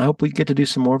cool. And I hope we get to do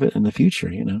some more of it in the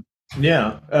future,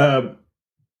 Yeah. And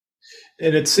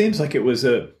it seems like it was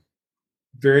a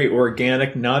very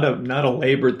organic, not a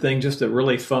labored thing, just a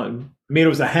really fun. I mean, it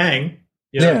was a hang,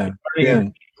 Yeah, yeah,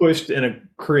 pushed in a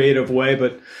creative way,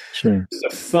 but sure. it's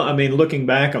a fun. I mean, looking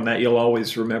back on that, you'll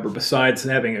always remember. Besides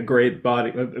having a great body,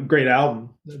 a great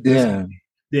album, just Yeah,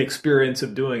 the experience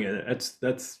of doing it.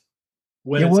 That's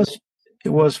when it it's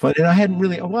was fun, and I hadn't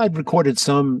really. Well, I'd recorded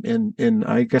some in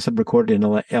I guess I'd recorded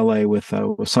in L.A. with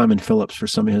Simon Phillips for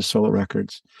some of his solo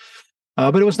records.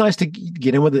 But it was nice to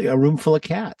get in with a room full of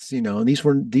cats, and these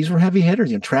were heavy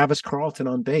hitters. Travis Carlton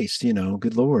on bass,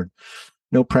 good Lord,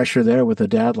 no pressure there with a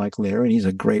dad like Larry, and he's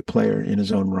a great player in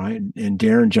his own right. And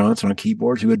Darren Johnson on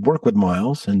keyboards, who had worked with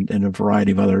Miles and a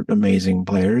variety of other amazing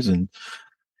players, and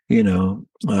you know,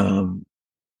 um,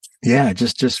 yeah,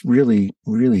 just really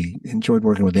really enjoyed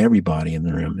working with everybody in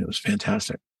the room. It was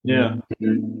fantastic. yeah.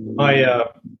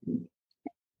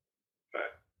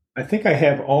 I think I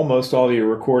have almost all your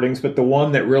recordings, but the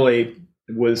one that really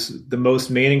was the most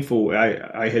meaningful,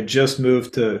 I had just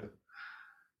moved to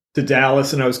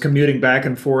Dallas, and I was commuting back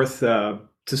and forth to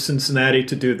Cincinnati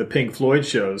to do the Pink Floyd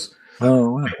shows.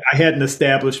 Oh wow. I hadn't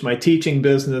established my teaching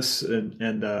business,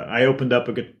 and I opened up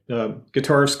a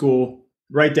guitar school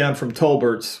right down from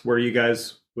Tolbert's, where you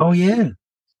guys. Oh yeah.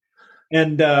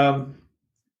 And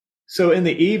so in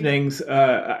the evenings,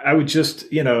 I would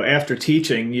just, after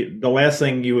teaching, the last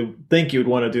thing you would think you would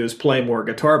want to do is play more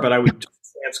guitar, but I would just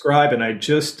transcribe, and I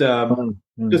just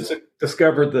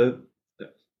discovered the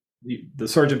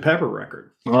Sgt. Pepper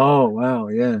record. Oh wow,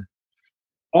 yeah.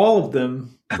 All of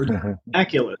them were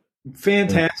immaculate,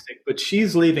 fantastic, but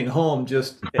She's Leaving Home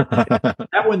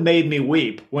that one made me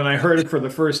weep. When I heard it for the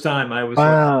first time, I was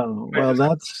wow. like, Well,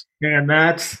 that's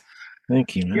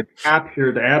thank you, man. it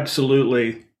captured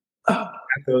absolutely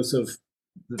echoes of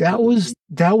that was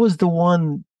the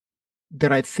one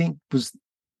that I think was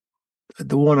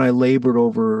the one I labored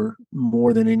over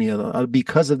more than any other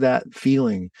because of that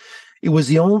feeling. It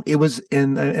was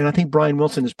and I think Brian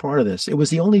Wilson is part of this. It was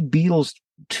the only Beatles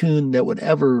tune that would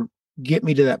ever get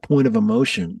me to that point of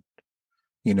emotion.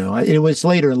 It was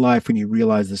later in life when you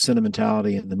realize the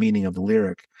sentimentality and the meaning of the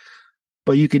lyric.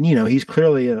 But you can, he's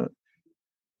clearly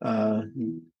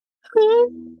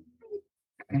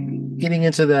getting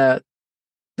into that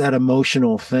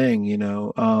emotional thing,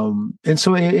 and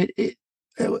so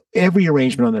every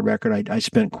arrangement on the record I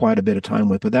spent quite a bit of time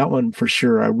with, but that one for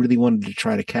sure I really wanted to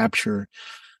try to capture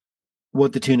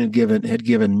what the tune had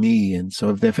given me. And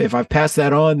so if I've passed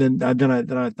that on, then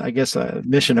I guess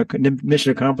mission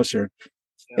accomplished here.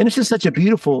 And it's just such a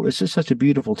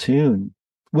beautiful tune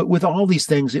with all these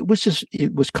things. It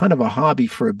was kind of a hobby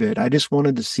for a bit. I just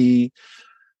wanted to see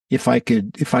if I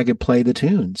could play the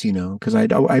tunes, because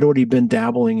I'd already been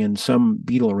dabbling in some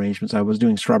Beatle arrangements. I was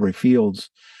doing Strawberry Fields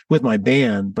with my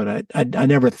band, but I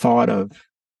never thought of,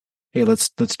 hey, let's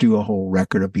do a whole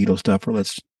record of Beatle stuff, or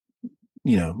let's,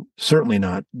 certainly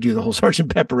not do the whole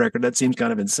Sgt. Pepper record. That seems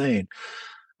kind of insane.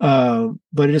 But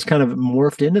it just kind of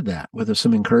morphed into that with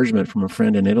some encouragement from a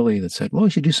friend in Italy that said, well, you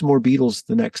should do some more Beatles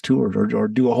the next tour, or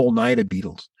do a whole night of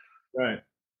Beatles. Right.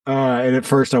 And at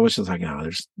first I was just like, no,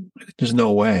 there's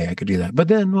no way I could do that. But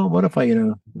then, well, what if I,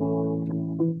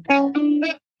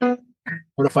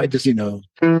 just,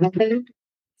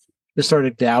 just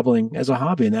started dabbling as a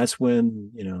hobby? And that's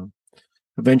when,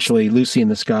 eventually Lucy in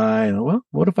the Sky, and well,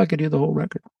 what if I could do the whole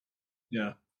record?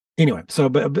 Yeah. Anyway, so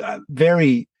but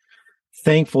very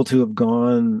thankful to have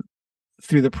gone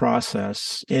through the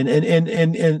process, and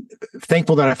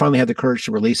thankful that I finally had the courage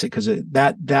to release it, because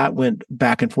that went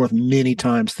back and forth many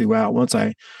times throughout. Once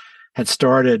I had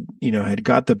started, had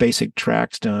got the basic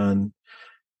tracks done,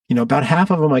 about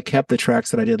half of them I kept the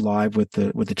tracks that I did live with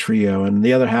the trio, and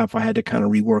the other half I had to kind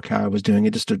of rework how I was doing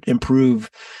it just to improve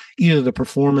either the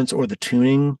performance or the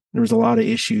tuning. There was a lot of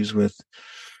issues with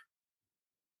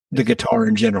the guitar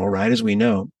in general, right, as we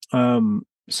know.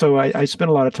 So I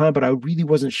spent a lot of time, but I really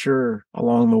wasn't sure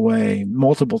along the way,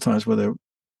 multiple times, whether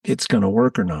it's going to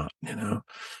work or not,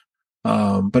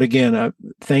 But again, I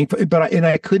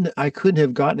couldn't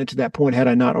have gotten it to that point had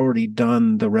I not already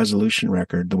done the Resolution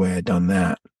record the way I'd done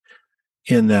that.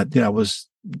 In that, was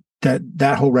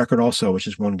that whole record also, which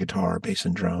is one guitar, bass,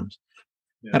 and drums.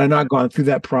 Yeah. Had I not gone through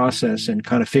that process and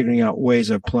kind of figuring out ways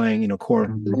of playing,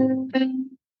 chord.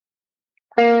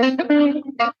 Kind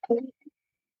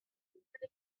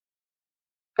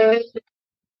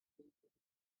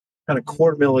of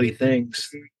chord melody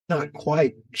things, not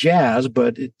quite jazz,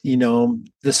 but the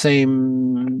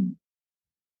same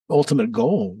ultimate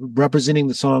goal, representing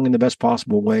the song in the best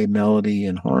possible way, melody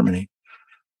and harmony.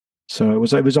 So it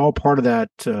was all part of that,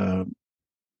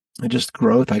 just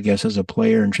growth, I guess, as a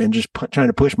player, and just trying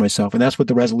to push myself. And that's what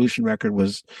the Resolution record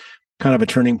was, kind of a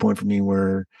turning point for me,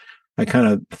 where I kind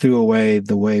of threw away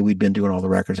the way we'd been doing all the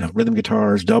records, rhythm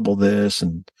guitars, double this,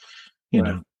 and you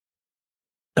Right. know,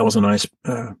 that was a nice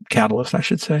catalyst, I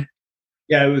should say.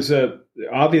 Yeah, it was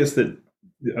obvious that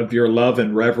of your love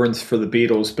and reverence for the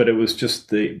Beatles, but it was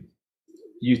just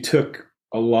you took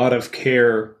a lot of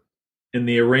care in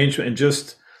the arrangement and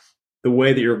just the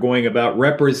way that you're going about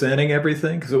representing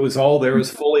everything because it was all there. It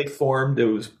was fully formed. It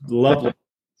was lovely.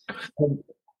 And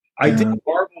I did Yeah,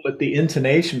 marvel at the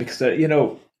intonation because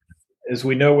as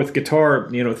we know with guitar,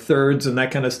 thirds and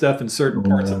that kind of stuff in certain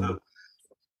parts of the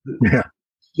yeah.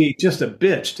 be just a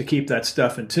bitch to keep that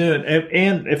stuff in tune.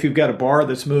 And if you've got a bar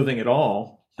that's moving at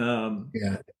all,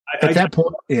 Yeah. I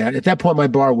At that point, my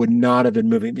bar would not have been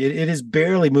moving. It is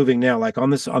barely moving now. Like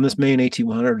on this main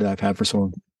 1800 that I've had for so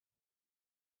long,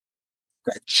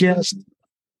 just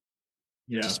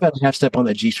yeah. just about a half step on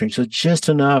that G string, so just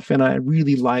enough. And I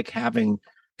really like having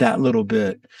that little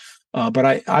bit. But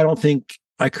I don't think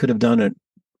I could have done it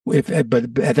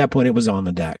but at that point it was on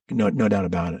the deck, no doubt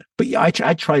about it. But yeah, I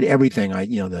tried everything.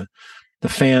 The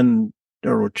fan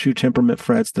or true temperament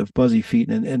frets, the fuzzy feet,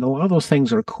 and a lot of those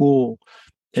things are cool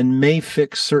and may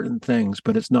fix certain things,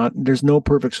 but there's no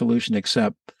perfect solution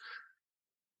except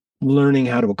learning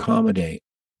how to accommodate.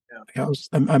 I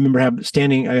remember I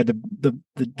had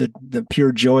the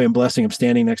pure joy and blessing of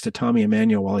standing next to Tommy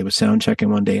Emmanuel while he was sound checking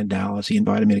one day in Dallas. He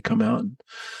invited me to come out, and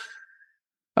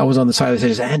I was on the side of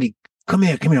the stage. Andy, come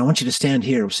here. I want you to stand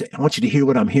here. I want you to hear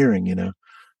what I'm hearing,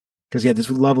 because he had this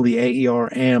lovely AER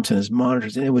amps and his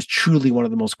monitors, and it was truly one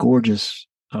of the most gorgeous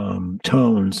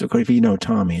tones. Of course, if you know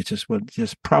Tommy, it's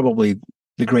just probably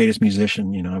the greatest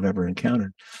musician I've ever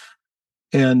encountered.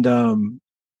 And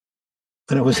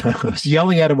I was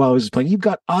yelling at him while I was playing. You've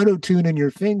got auto tune in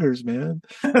your fingers, man.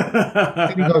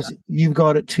 And he goes, "You've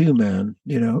got it too, man."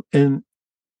 And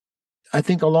I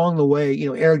think along the way,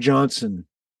 Eric Johnson,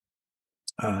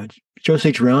 Joe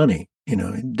Satriani,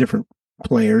 different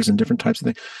players and different types of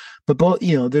things. But both,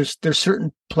 there's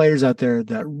certain players out there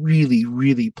that really,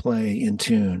 really play in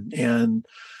tune. And,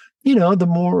 the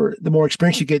more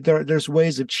experience you get, there's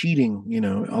ways of cheating,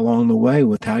 along the way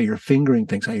with how you're fingering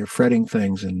things, how you're fretting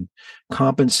things and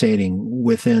compensating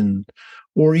within,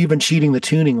 or even cheating the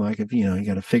tuning. Like if, you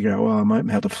got to figure out, well, I might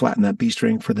have to flatten that B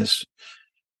string for this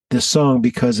song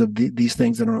because of these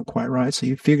things that aren't quite right. So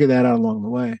you figure that out along the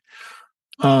way.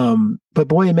 But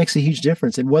boy, it makes a huge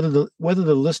difference. And whether the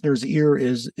listener's ear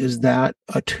is that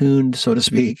attuned, so to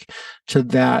speak, to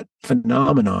that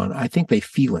phenomenon, I think they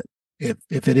feel it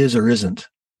if it is or isn't,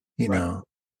 Right.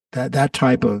 that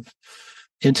type of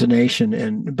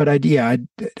intonation. But I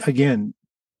again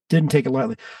didn't take it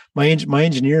lightly. My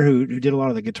engineer who did a lot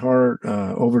of the guitar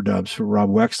overdubs for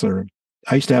Rob Wexler,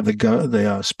 I used to have the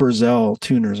Spurzell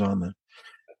tuners on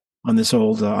this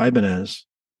old Ibanez.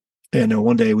 And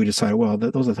one day we decided, well,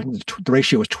 those are the things. The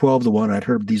ratio was 12-1. I'd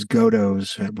heard these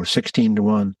Godos were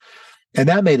 16-1, and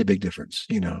that made a big difference,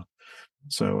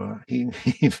 So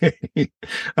I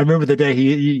remember the day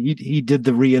he did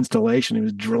the reinstallation. He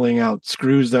was drilling out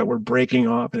screws that were breaking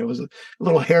off, and it was a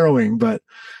little harrowing. But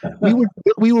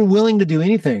we were willing to do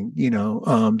anything,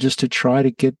 just to try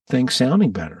to get things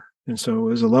sounding better. And so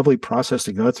it was a lovely process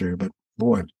to go through. But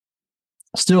boy,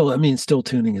 still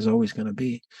tuning is always going to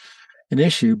be an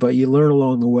issue, but you learn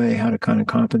along the way how to kind of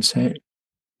compensate.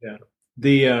 Yeah.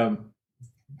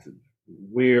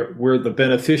 We're the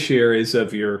beneficiaries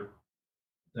of your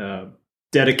uh,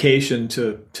 dedication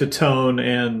to tone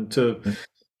and to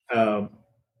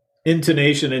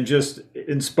intonation and just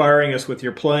inspiring us with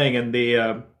your playing. And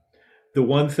the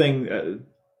one thing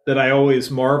that I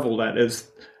always marveled at is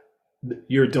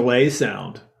your delay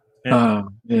sound. And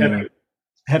Yeah.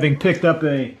 having picked up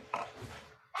a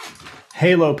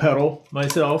Halo pedal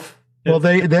myself. Well,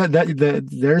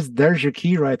 there's your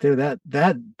key right there.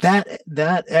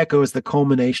 That echo is the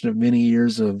culmination of many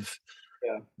years of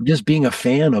just being a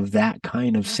fan of that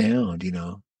kind of sound,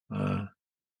 Yeah,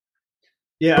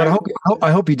 But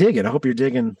I hope you dig it. I hope you're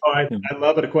digging. I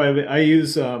love it quite a bit. I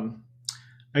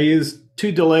use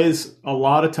two delays a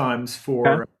lot of times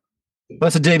for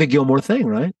That's a David Gilmour thing,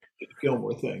 right?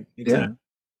 Gilmore thing. Exactly.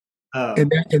 Yeah.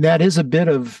 And that is a bit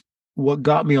of what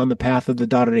got me on the path of the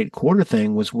dotted 8/4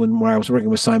 thing was where I was working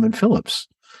with Simon Phillips.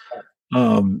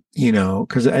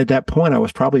 Because at that point I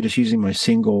was probably just using my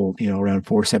single, around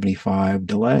 475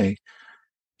 delay.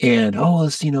 And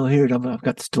let's, here I've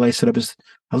got this delay set up.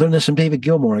 I learned this from David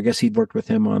Gilmour. I guess he'd worked with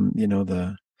him on,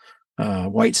 the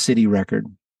White City record,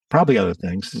 probably other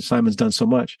things. Simon's done so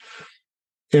much.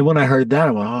 And when I heard that,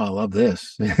 I went, "Oh, I love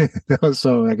this."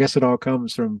 So I guess it all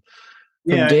comes from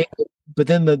David. But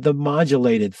then the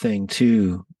modulated thing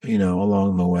too,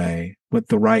 along the way with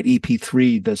the right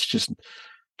EP3 that's just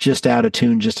just out of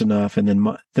tune just enough. And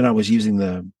then I was using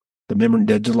the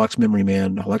deluxe Memory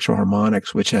Man electro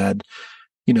harmonics, which had,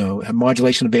 had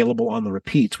modulation available on the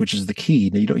repeats, which is the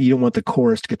key. You don't want the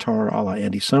chorus guitar a la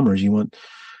Andy Summers. You want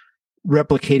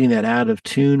replicating that out of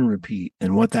tune repeat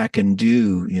and what that can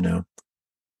do. And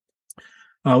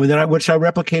then which I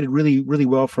replicated really, really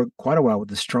well for quite a while with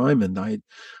the Strymon. I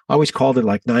always called it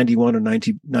like 91 or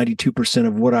 92%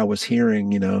 of what I was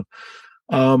hearing.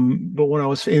 But when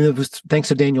and it was thanks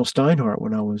to Daniel Steinhardt,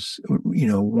 when I was,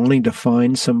 wanting to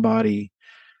find somebody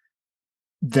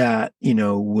that,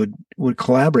 would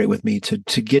collaborate with me to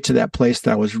get to that place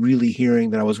that I was really hearing,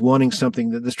 that I was wanting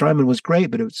something. That the Strymon was great,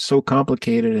 but it was so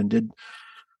complicated and did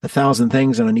 1,000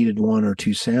 things, and I needed one or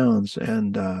two sounds.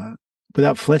 And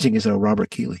without flinching, is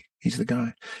Robert Keeley. He's the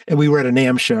guy. And we were at a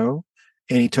NAMM show,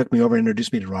 and he took me over and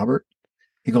introduced me to Robert.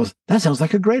 He goes, "That sounds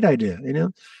like a great idea."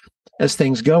 As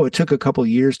things go, it took a couple of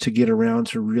years to get around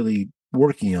to really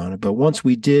working on it. But once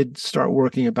we did start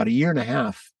working, about a year and a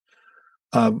half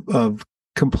of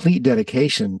complete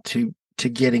dedication to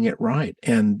getting it right.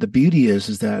 And the beauty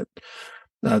is that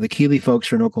the Keeley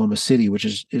folks are in Oklahoma City, which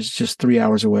is just 3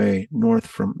 hours away north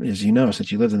from, as you know,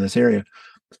 since you lived in this area,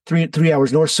 3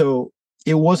 hours north. So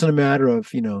it wasn't a matter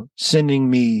of, sending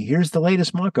me, here's the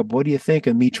latest mock-up, what do you think?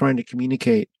 And me trying to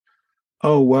communicate,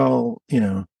 oh, well,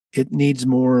 it needs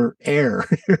more air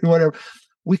or whatever.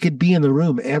 We could be in the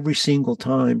room every single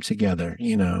time together.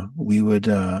 We would,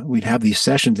 we'd have these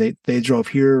sessions. They drove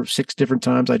here 6 different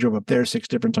times. I drove up there 6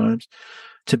 different times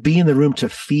to be in the room, to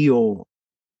feel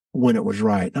when it was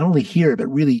right. Not only hear it, but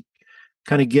really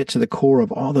kind of get to the core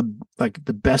of all the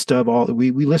best of all.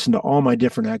 We listened to all my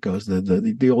different echoes,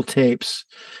 the old tapes,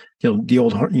 the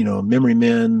old, Memory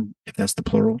Men, if that's the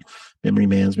plural, Memory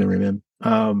Men,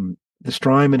 the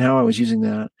Strymon, how I was using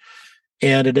that.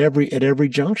 And at every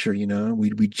juncture,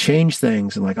 we'd change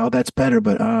things and oh, that's better,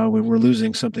 but we're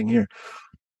losing something here.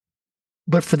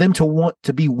 But for them to want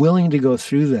to be willing to go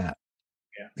through that,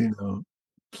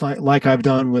 like I've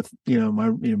done with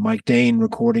Mike Dane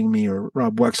recording me, or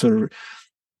Rob Wexler,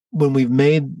 when we've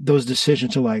made those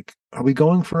decisions to are we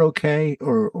going for okay,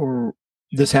 or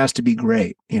this has to be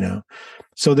great,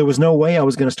 So there was no way I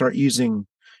was going to start using,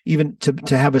 even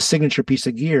to have a signature piece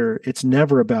of gear. It's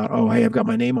never about, oh, hey, I've got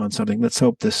my name on something, let's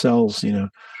hope this sells.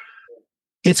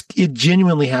 It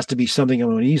genuinely has to be something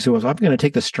I'm going to use. So if I'm going to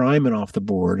take the Strymon off the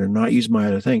board and not use my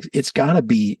other things, it's got to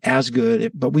be as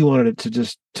good. But we wanted it to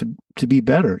just to be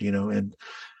better, And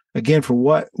again, for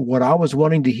what I was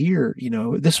wanting to hear,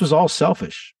 this was all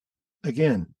selfish.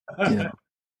 Again,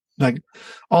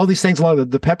 all these things along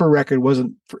the Pepper record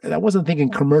I wasn't thinking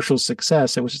commercial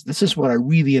success. It was, this is what I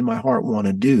really in my heart want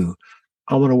to do.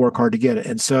 I want to work hard to get it.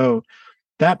 And so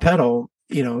that pedal,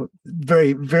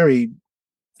 very, very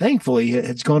thankfully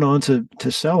it's gone on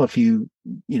to sell a few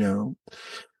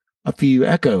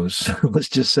echoes, let's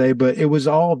just say, but it was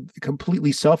all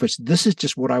completely selfish. This is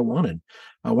just what I wanted.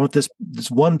 I want this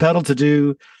one pedal to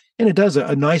do, and it does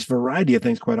a nice variety of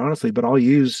things, quite honestly, but I'll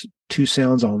use 2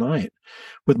 sounds all night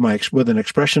with an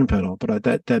expression pedal. But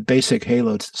that basic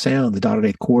halo sound, the dotted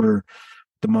 8th quarter,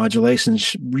 the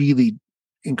modulation's really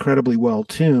incredibly well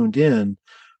tuned in.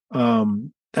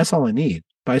 That's all I need.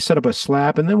 But I set up a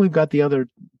slap, and then we've got the other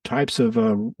types of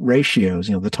ratios,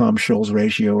 the Tom Scholz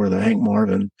ratio or the Hank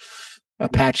Marvin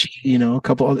Apache, a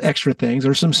couple of extra things,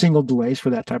 or some single delays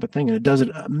for that type of thing. And it does it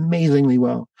amazingly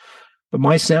well. But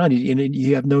my sound,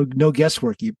 you have no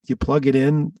guesswork. You plug it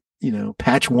in,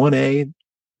 patch 1A,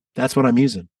 that's what I'm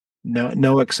using.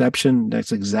 No exception.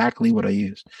 That's exactly what I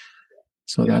use.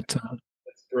 So that's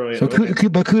brilliant. So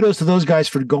but kudos to those guys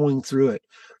for going through it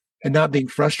and not being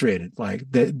frustrated.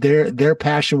 Their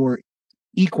passion were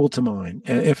equal to mine,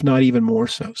 if not even more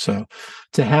so. So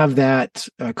to have that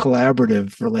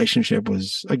collaborative relationship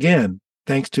was, again,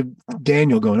 thanks to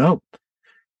Daniel going, oh,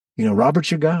 Robert's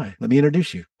your guy. Let me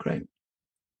introduce you. Great.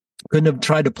 Couldn't have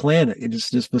tried to plan it. It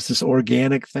just was this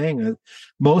organic thing.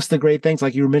 Most of the great things,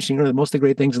 like you were mentioning earlier, most of the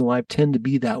great things in life tend to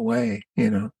be that way,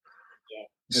 Yeah.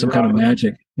 Some kind of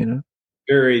magic,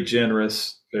 Very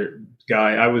generous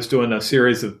guy. I was doing a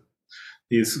series of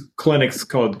these clinics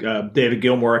called David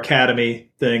Gilmour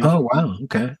Academy thing. Oh, wow.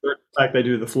 Okay. In fact, I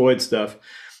do the Floyd stuff.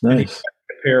 Nice. And he had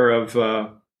a pair of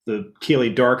the Keeley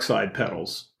Dark Side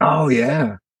pedals. Oh,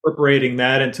 yeah. Incorporating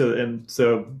that and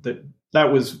so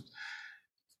that was,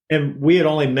 and we had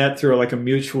only met through a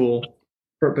mutual,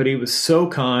 but he was so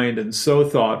kind and so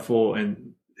thoughtful,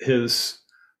 and his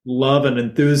love and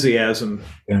enthusiasm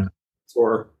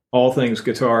for all things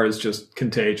guitar is just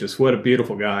contagious. What a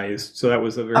beautiful guy he is. So that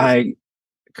was a very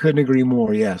Couldn't agree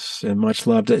more. Yes, and much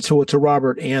love to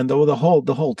Robert and the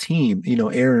whole team.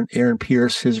 Aaron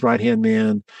Pierce, his right hand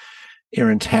man,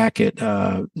 Aaron Tackett.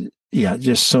 Yeah,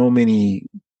 just so many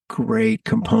great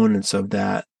components of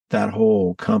that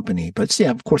whole company. But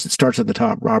yeah, of course, it starts at the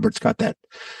top. Robert's got the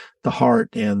heart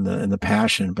and the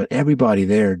passion, but everybody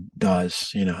there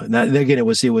does. And that, again, it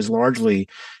was largely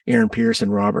Aaron Pierce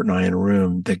and Robert and I in a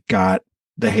room that got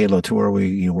the Halo to where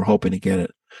we were hoping to get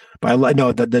it. But I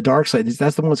know the Dark Side.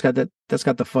 That's the one that's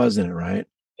got the fuzz in it, right?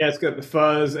 Yeah, it's got the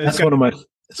fuzz. And That's one of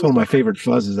my favorite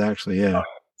fuzzes, actually. Yeah,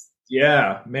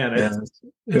 yeah, man, yeah,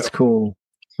 it's cool.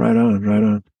 Right on, right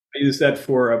on. I use that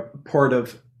for a part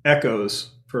of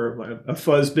echoes for a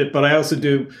fuzz bit, but I also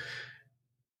do.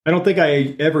 I don't think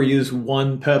I ever use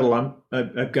one pedal.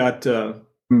 I've got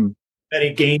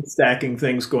many gain stacking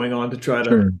things going on to try to.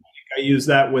 Sure. I use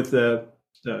that with the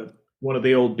one of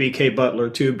the old BK Butler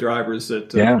tube drivers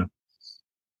that. Yeah.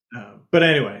 But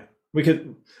anyway, we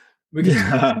could.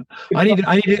 Yeah.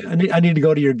 I need to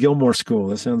go to your Gilmore school.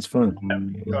 That sounds fun.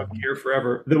 Talk here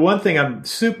forever. The one thing I'm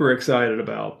super excited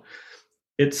about.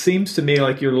 It seems to me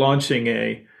like you're launching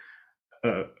a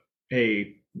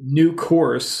new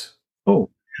course. Oh.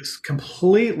 It's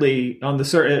completely on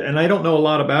the and I don't know a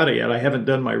lot about it yet. I haven't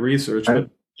done my research, but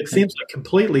it seems like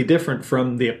completely different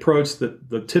from the approach that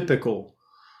the typical.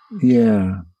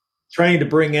 Yeah. Trying to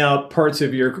bring out parts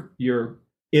of your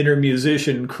inner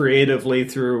musician creatively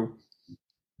through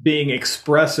being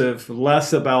expressive,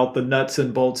 less about the nuts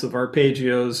and bolts of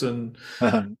arpeggios and.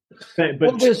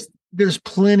 But there's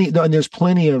plenty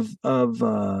of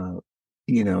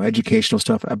educational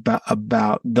stuff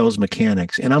about those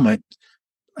mechanics, and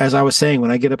as I was saying,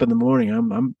 when I get up in the morning,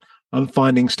 I'm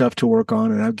finding stuff to work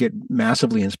on, and I get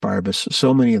massively inspired by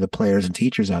so many of the players and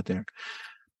teachers out there.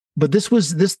 But this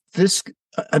was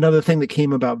another thing that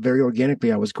came about very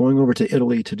organically. I was going over to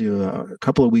Italy to do a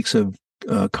couple of weeks of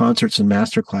concerts and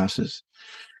master classes,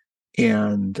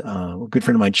 and a good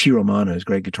friend of mine, Chi Romano, who's a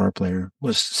great guitar player,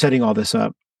 was setting all this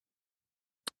up.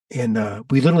 And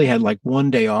we literally had like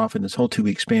one day off in this whole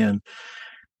 2-week span.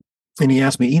 And he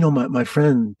asked me, my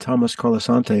friend Thomas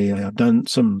Colasante, I've done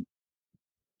some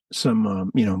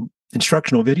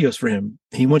instructional videos for him.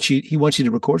 He wants you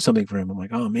to record something for him. I'm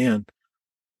like, oh man,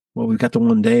 well, we've got the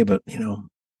one day, but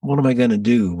what am I going to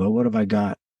do? Well, what have I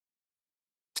got?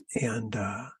 And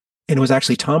it was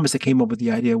actually Thomas that came up with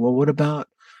the idea. Well, what about,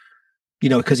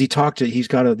 because he's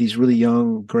got these really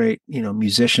young, great,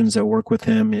 musicians that work with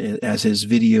him as his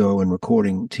video and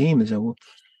recording team. And so,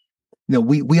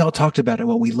 we all talked about it.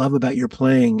 What we love about your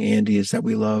playing, Andy, is that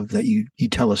we love that you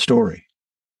tell a story.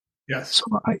 Yes.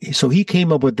 So he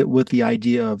came up with the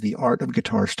idea of the art of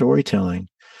guitar storytelling.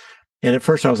 And at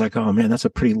first I was like, oh man, that's a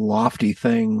pretty lofty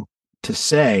thing to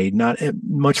say, not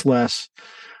much less.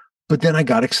 But then I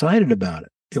got excited about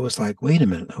it. It was like, wait a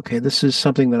minute. Okay, this is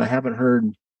something that I haven't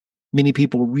heard many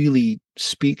people really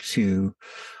speak to.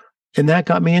 And that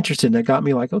got me interested. And that got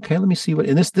me like, okay, let me see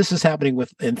and this is happening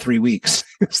in 3 weeks.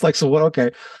 It's like, so what?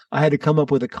 Okay. I had to come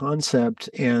up with a concept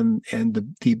and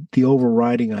the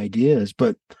overriding ideas.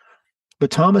 But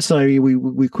Thomas and I,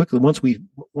 we quickly, once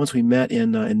we met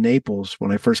in Naples,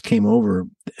 when I first came over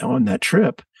on that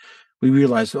trip, we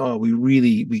realized,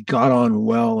 we got on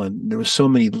well. And there was so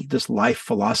many just life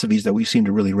philosophies that we seemed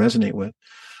to really resonate with.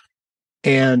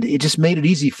 And it just made it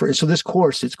easy so this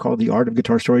course, it's called The Art of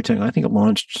Guitar Storytelling. I think it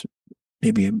launched,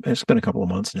 it's been a couple of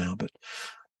months now, but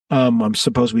I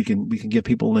suppose we can give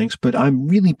people links. But I'm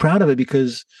really proud of it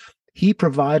because he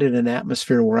provided an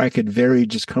atmosphere where I could very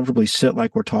just comfortably sit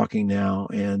like we're talking now.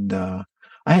 And I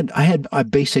had a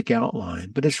basic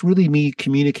outline, but it's really me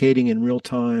communicating in real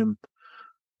time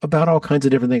about all kinds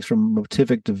of different things, from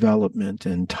motivic development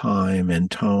and time and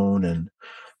tone and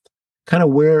kind of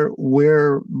where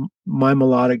my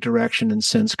melodic direction and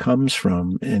sense comes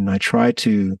from. And I try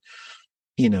to,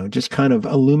 just kind of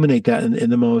illuminate that in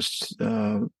the most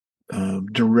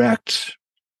direct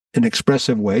and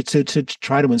expressive way to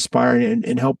try to inspire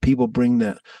and help people bring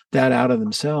that out of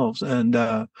themselves. And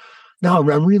no,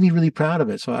 I'm really, really proud of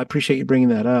it. So I appreciate you bringing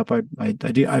that up. I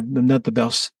do. I'm not the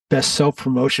best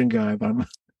self-promotion guy, but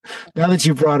now that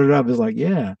you brought it up, it's like,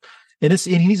 yeah. And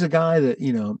he's a guy that,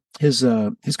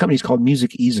 his company's called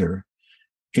Music Easer,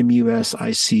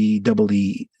 MUSICEEZER,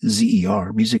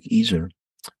 Music Easer.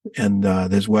 And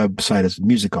his website is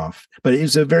Music Off, but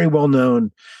it's a very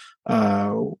well-known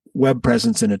web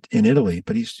presence in Italy,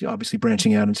 but he's obviously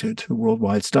branching out into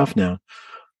worldwide stuff now.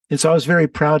 And so I was very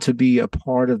proud to be a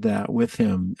part of that with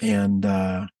him. And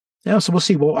so we'll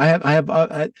see. Well, I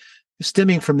have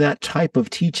stemming from that type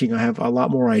of teaching, I have a lot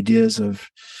more ideas of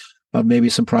maybe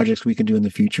some projects we can do in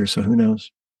the future. So who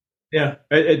knows? Yeah,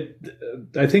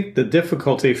 I think the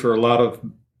difficulty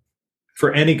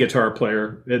for any guitar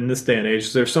player in this day and age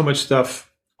is there's so much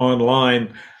stuff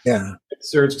online Yeah. that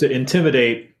serves to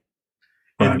intimidate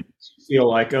and Right. makes you feel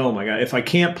like, oh my god, if I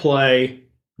can't play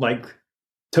like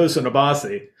Tosin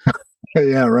Abasi,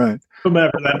 Yeah. Right.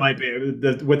 whomever that might be, with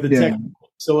the Yeah. technical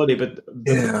facility. But the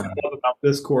thing Yeah. I love about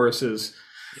this course is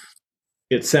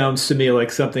it sounds to me like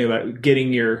something about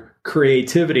getting your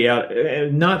creativity out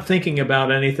and not thinking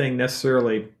about anything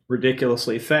necessarily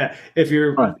ridiculously fat. If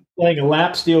you're Right. playing a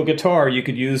lap steel guitar, you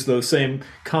could use those same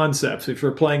concepts. If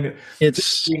you're playing,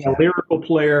 It's being a lyrical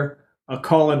player, a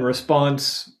call and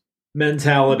response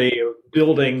mentality of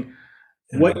building,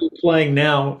 what yeah. you're playing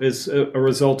now is a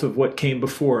result of what came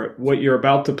before it. What you're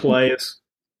about to play is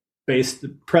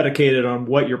predicated on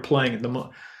what you're playing at the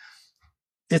moment.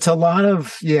 It's a lot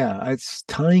of it's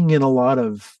tying in a lot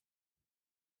of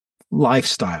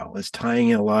lifestyle. It's tying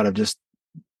in a lot of just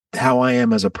how I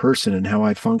am as a person and how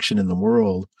I function in the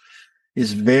world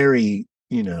is very,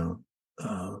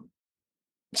 uh,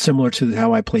 similar to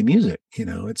how I play music.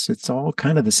 It's all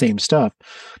kind of the same stuff.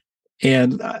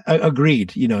 And I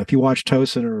agreed. If you watch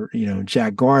Tosin or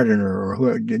Jack Gardner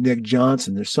or Nick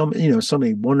Johnson, there's so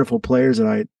many wonderful players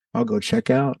that I'll go check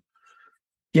out.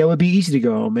 Yeah, it would be easy to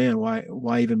go, oh man,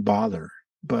 why even bother?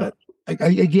 But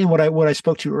again, what I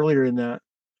spoke to earlier in that,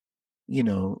 you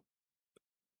know,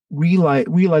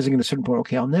 realizing at a certain point,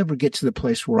 okay, I'll never get to the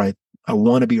place where I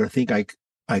want to be or think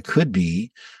I could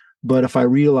be. But if I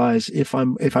realize if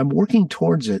I'm working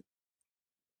towards it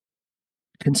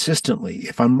consistently,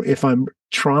 if I'm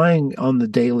trying on the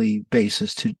daily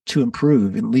basis to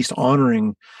improve, at least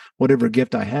honoring whatever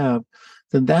gift I have,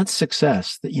 then that's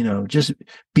success. That just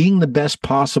being the best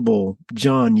possible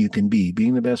John you can be,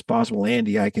 being the best possible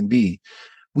Andy I can be.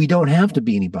 We don't have to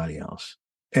be anybody else.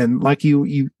 And like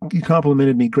you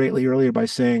complimented me greatly earlier by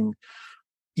saying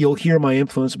you'll hear my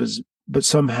influence, but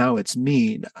somehow it's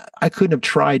me. I couldn't have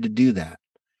tried to do that.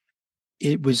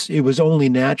 It was only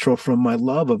natural from my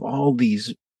love of all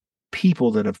these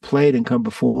people that have played and come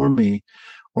before me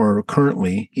or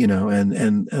currently,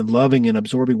 and loving and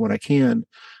absorbing what I can.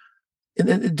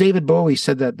 And David Bowie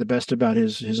said that the best about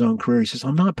his own career. He says,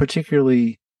 I'm not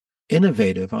particularly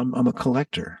innovative. I'm a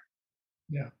collector.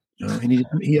 Yeah. And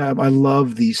I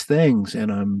love these things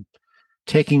and I'm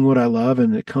taking what I love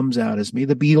and it comes out as me.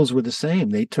 The Beatles were the same.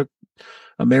 They took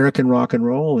American rock and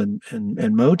roll and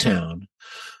Motown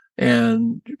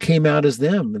and came out as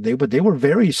them. They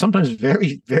were sometimes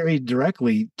very, very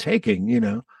directly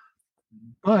taking,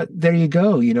 But there you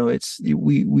go.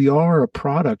 We are a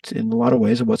product in a lot of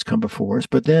ways of what's come before us.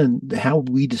 But then how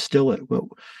we distill it. Well,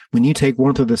 when you take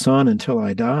Warmth of the Sun Until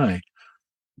I Die,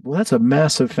 well, that's a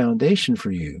massive foundation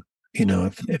for you.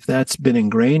 If that's been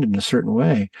ingrained in a certain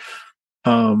way,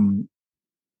 um,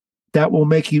 that will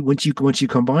make you once you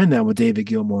combine that with David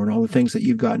Gilmour and all the things that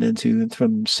you've gotten into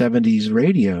from '70s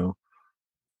radio.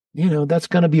 That's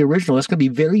going to be original. That's going to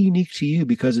be very unique to you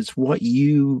because it's what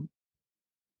you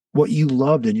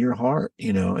loved in your heart.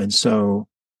 And so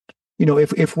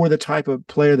if we're the type of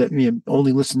player that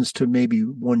only listens to maybe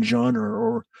one genre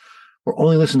or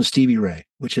only listen to Stevie Ray,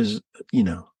 which is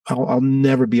I'll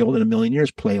never be able in a million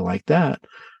years play like that,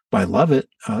 but I love it.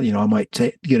 I might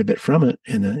get a bit from it.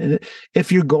 And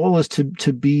if your goal is to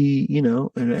be an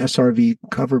SRV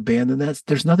cover band, then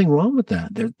there's nothing wrong with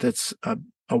that. That's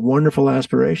a wonderful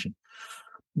aspiration.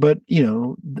 But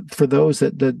for those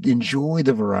that enjoy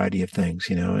the variety of things,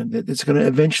 and it's going to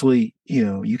eventually,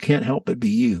 you can't help but be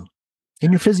you.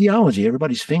 In your physiology,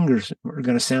 everybody's fingers are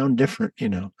going to sound different.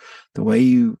 The way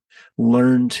you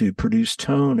learn to produce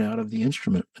tone out of the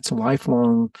instrument, it's a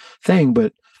lifelong thing.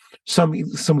 But some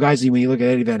guys, when you look at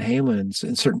Eddie Van Halen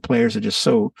and certain players that just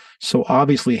so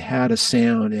obviously had a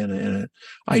sound and an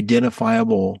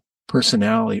identifiable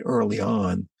personality early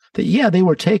on that they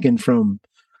were taken from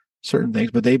certain things,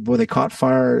 but they caught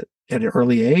fire at an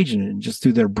early age and just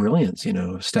through their brilliance,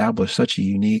 established such a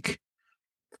unique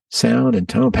sound and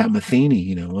tone. Pat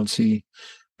Metheny, once he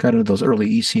got into those early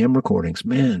ECM recordings,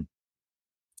 man,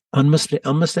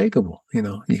 unmistakable.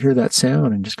 You hear that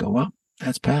sound and just go, "Wow,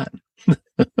 that's Pat."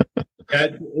 Yeah,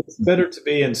 it's better to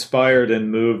be inspired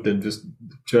and moved and just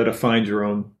try to find your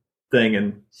own thing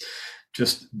and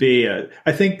just be.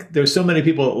 I think there's so many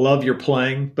people that love your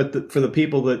playing, but for the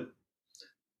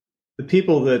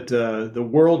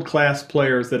world class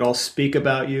players that all speak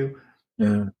about you,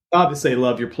 Yeah. obviously they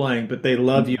love your playing, but they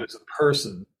love you as a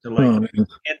person. They're like, Oh,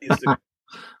 Andy's the,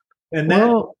 and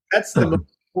well, that's the most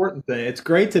important thing. It's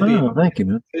great to be a thank you,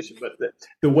 man. musician, but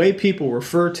the way people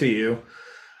refer to you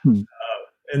Hmm.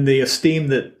 and the esteem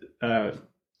that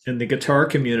in the guitar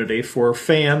community for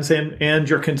fans and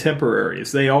your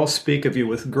contemporaries. They all speak of you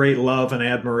with great love and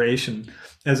admiration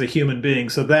as a human being.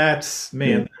 So that's, Yeah.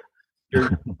 man,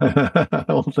 you're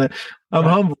Well, I'm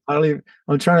humble.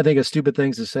 I'm trying to think of stupid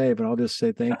things to say, but I'll just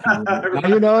say thank you.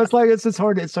 It's like it's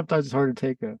hard. Sometimes it's hard to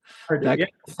take that yeah,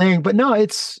 thing, but no,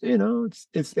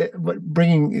 but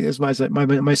bringing is my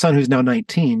son who's now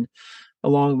 19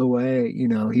 along the way.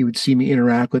 He would see me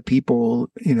interact with people,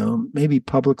 maybe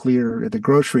publicly or at the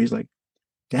groceries. Like,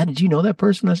 Dad, did you know that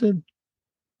person? I said,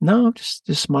 no, I'm just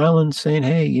smiling, saying,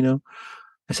 hey.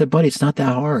 I said, buddy, it's not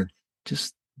that hard.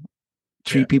 Just yeah.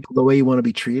 treat people the way you want to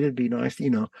be treated, be nice,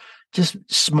 just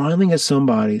smiling at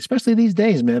somebody, especially these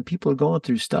days, man. People are going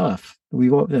through stuff. The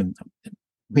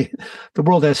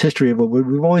world has history of it.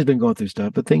 We've always been going through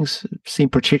stuff, but things seem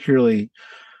particularly,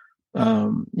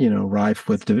 rife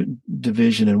with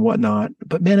division and whatnot.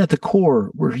 But man, at the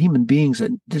core, we're human beings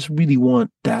that just really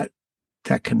want that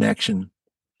connection,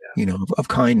 of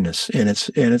kindness. And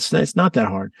it's not that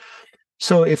hard.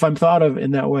 So if I'm thought of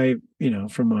in that way,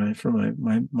 from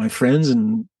my friends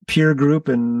and peer group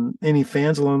and any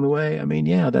fans along the way, I mean,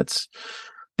 yeah,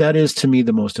 that is to me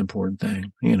the most important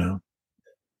thing.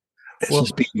 It's Well,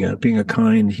 just being a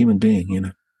kind human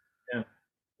being.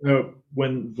 yeah.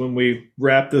 When we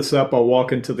wrap this up, I'll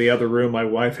walk into the other room. My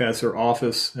wife has her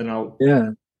office, and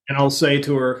Yeah. I'll say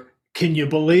to her, "Can you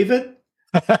believe it?"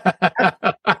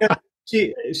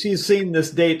 She's seen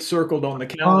this date circled on the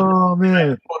calendar. Oh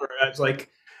man. I was like,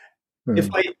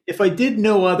 if I did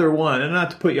no other one, and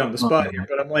not to put you on the spot here,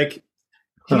 but I'm like,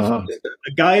 he's just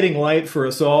a guiding light for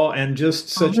us all, and just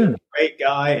such a great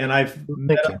guy. And I've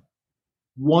met him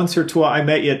once or twice. I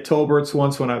met you at Tolbert's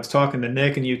once when I was talking to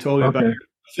Nick, and you told me about your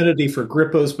affinity for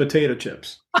Grippo's potato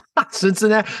chips.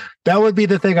 Cincinnati. That would be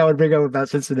the thing I would bring up about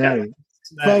Cincinnati.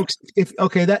 Yeah. Folks,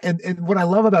 and what I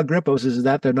love about Grippos is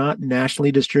that they're not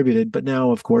nationally distributed, but now,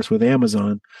 of course, with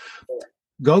Amazon,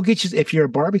 go get you, if you're a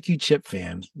barbecue chip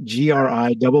fan,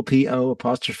 GRIPPO''S,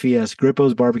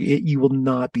 Grippos barbecue, you will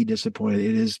not be disappointed.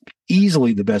 It is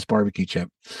easily the best barbecue chip.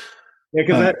 Yeah,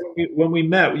 because when we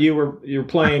met, you were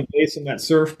playing bass in that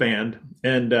surf band,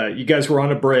 and you guys were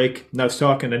on a break, and I was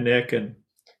talking to Nick, and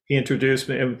he introduced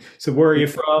me and said, "Where are you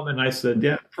from?" And I said,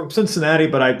 "Yeah, from Cincinnati,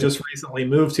 but I just recently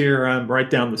moved here. I'm right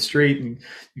down the street." And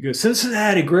you go,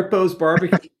 "Cincinnati, Grippo's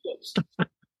barbecue chips."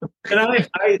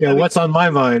 And what's on my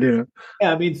mind?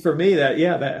 Yeah, I mean, for me,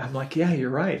 I'm like, yeah, you're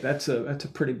right. That's a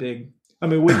pretty big. I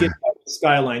mean, we get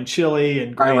Skyline chili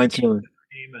and Skyline chili,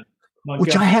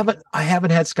 which I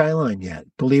haven't had Skyline yet.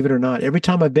 Believe it or not, every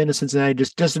time I've been to Cincinnati, it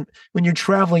just doesn't. When you're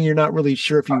traveling, you're not really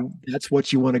sure if that's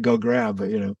what you want to go grab,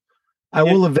 but I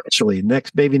will eventually.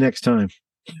 Maybe next time.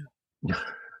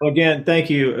 Well, again, thank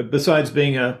you. Besides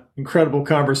being an incredible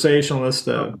conversationalist,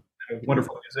 a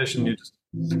wonderful musician, you just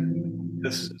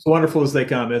as wonderful as they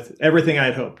come. It's everything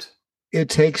I'd hoped. It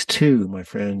takes two, my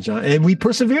friend John, and we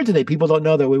persevered today. People don't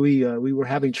know that we were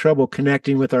having trouble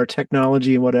connecting with our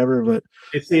technology and whatever. But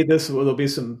I see there'll be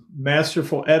some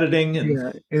masterful editing,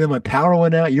 and then my power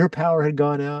went out. Your power had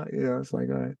gone out. It's like,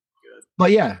 all right. Good.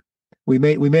 But yeah. We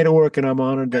made it work, and I'm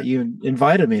honored that you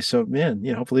invited me. So, man,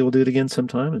 hopefully we'll do it again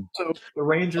sometime. And so the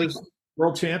Rangers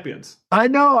world champions. I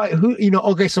know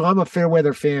okay. So I'm a fair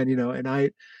weather fan, and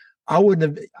I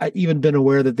wouldn't have even been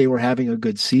aware that they were having a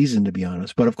good season, to be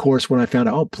honest. But of course, when I found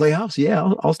out, playoffs,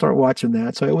 yeah, I'll start watching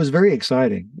that. So it was very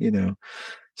exciting,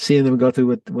 seeing them go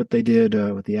through what they did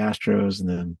with the Astros and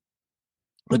then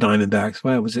the Diamondbacks.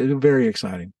 Well, it was very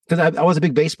exciting because I was a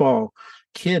big baseball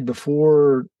kid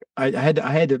before. I had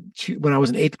to choose, when I was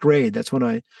in 8th grade. That's when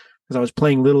because I was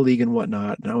playing little league and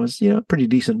whatnot, and I was a pretty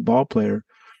decent ball player.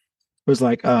 It was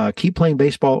like keep playing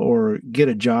baseball or get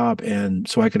a job, and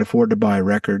so I could afford to buy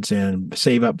records and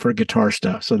save up for guitar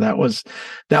stuff. So that was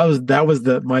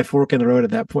my fork in the road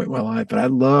at that point in my life. But I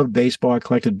loved baseball. I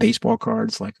collected baseball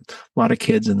cards like a lot of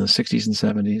kids in the 60s and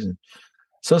 70s, and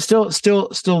so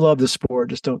still love the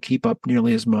sport. Just don't keep up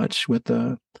nearly as much with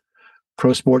the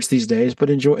pro sports these days, but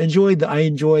I enjoyed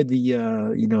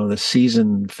the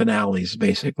season finales.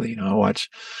 Basically, I'll watch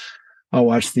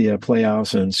the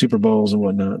playoffs and Super Bowls and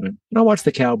whatnot, and I'll watch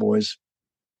the Cowboys.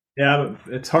 Yeah,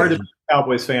 it's hard to be a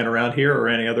Cowboys fan around here or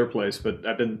any other place, but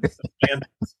I've been a fan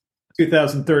since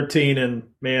 2013, and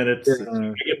man, I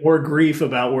get more grief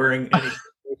about wearing any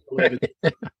related.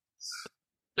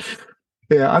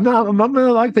 Yeah, I'm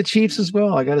gonna like the Chiefs as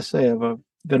well. I got to say, I've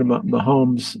been a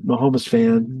Mahomes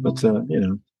fan, but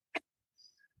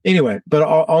anyway, but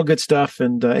all good stuff,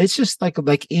 and it's just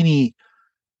like any,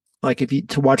 like if you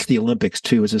to watch the Olympics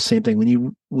too, it's the same thing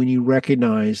when you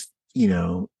recognize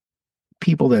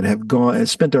people that have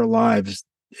spent their lives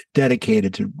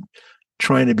dedicated to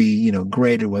trying to be, you know,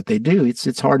 great at what they do,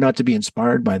 it's hard not to be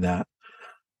inspired by that,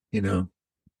 you know,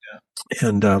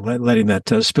 and letting that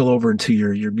spill over into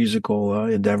your musical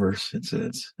endeavors.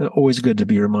 It's always good to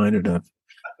be reminded of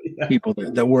people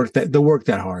that work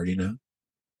that hard, you know.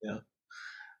 Yeah.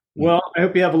 Well, I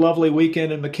hope you have a lovely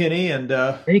weekend in McKinney. And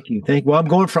Thank you. Well, I'm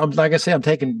going from, like I say, I'm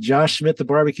taking Josh Smith to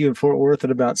barbecue in Fort Worth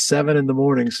at about 7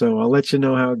 a.m. So I'll let you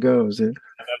know how it goes. That'd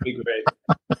be great.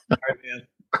 All right, man.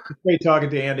 Great talking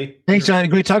to you, Andy. Thanks, John.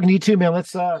 Great talking to you too, man.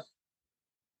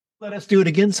 Let us do it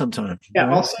again sometime. Yeah,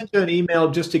 right? I'll send you an email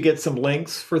just to get some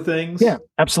links for things. Yeah,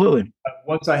 absolutely.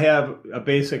 Once I have a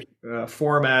basic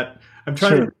format, I'm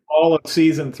trying to do all of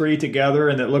season 3 together,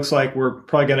 and it looks like we're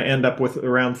probably going to end up with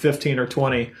around 15 or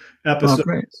 20 episodes. Oh,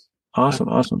 great.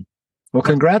 Awesome. Well,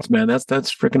 congrats, man. That's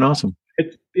freaking awesome.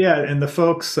 And the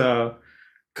folks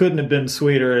couldn't have been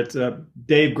sweeter. It's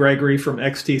Dave Gregory from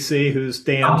XTC, who's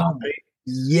Dan's.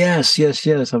 Yes.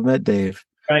 I've met Dave.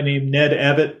 A guy named Ned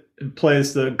Evatt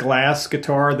plays the glass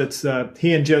guitar. That's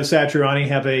he and Joe Satriani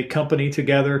have a company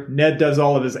together. Ned does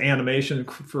all of his animation.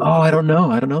 I don't know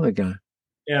that guy.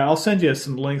 Yeah, I'll send you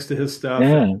some links to his stuff.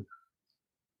 Yeah.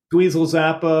 Dweezil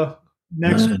Zappa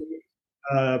next week.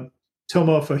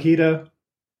 Tomo Fujita,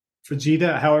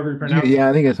 however you pronounce it. Yeah,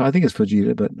 I think it's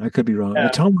Fujita, but I could be wrong. Yeah.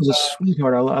 Tomo's a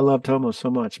sweetheart. I love Tomo so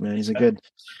much, man. He's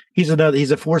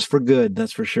a force for good,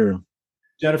 that's for sure.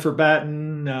 Jennifer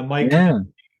Batten, Mike. Yeah.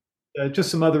 Just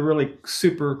some other really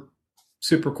super,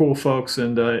 super cool folks.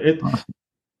 And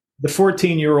the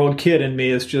 14-year-old kid in me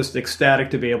is just ecstatic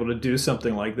to be able to do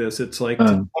something like this. It's like to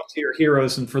talk to your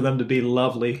heroes and for them to be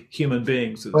lovely human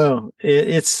beings.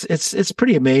 It's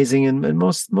pretty amazing. And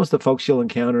most of the folks you'll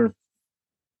encounter,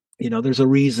 you know, there's a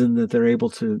reason that they're able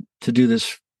to do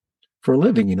this for a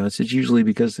living. You know, it's usually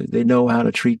because they know how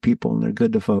to treat people and they're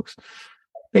good to folks.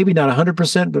 Maybe not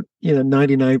 100%, but, you know,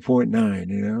 99.9,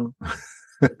 you know.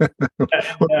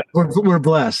 we're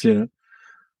blessed, you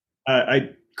know.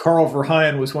 Carl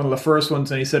Verheyen was one of the first ones,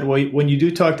 and he said, well, when you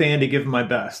do talk to Andy, give him my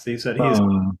best. He said he's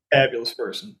a fabulous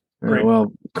person. Great.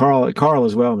 Well, Carl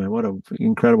as well, man. What an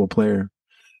incredible player.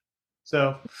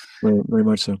 So very, very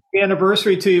much so. Happy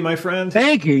anniversary to you, my friend.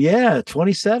 Thank you. Yeah,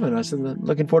 27. I said,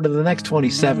 looking forward to the next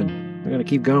 27. We're going to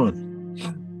keep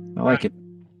going. I like it.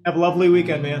 Have a lovely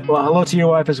weekend, man. Well, hello to your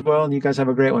wife as well, and you guys have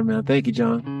a great one, man. Thank you,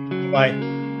 John. Bye.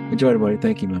 Enjoy it, buddy.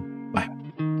 Thank you, man. Bye.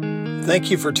 Thank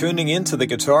you for tuning in to the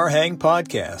Guitar Hang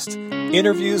Podcast,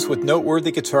 interviews with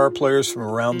noteworthy guitar players from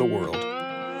around the world.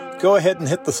 Go ahead and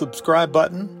hit the subscribe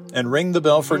button and ring the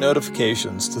bell for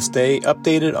notifications to stay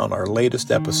updated on our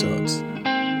latest episodes.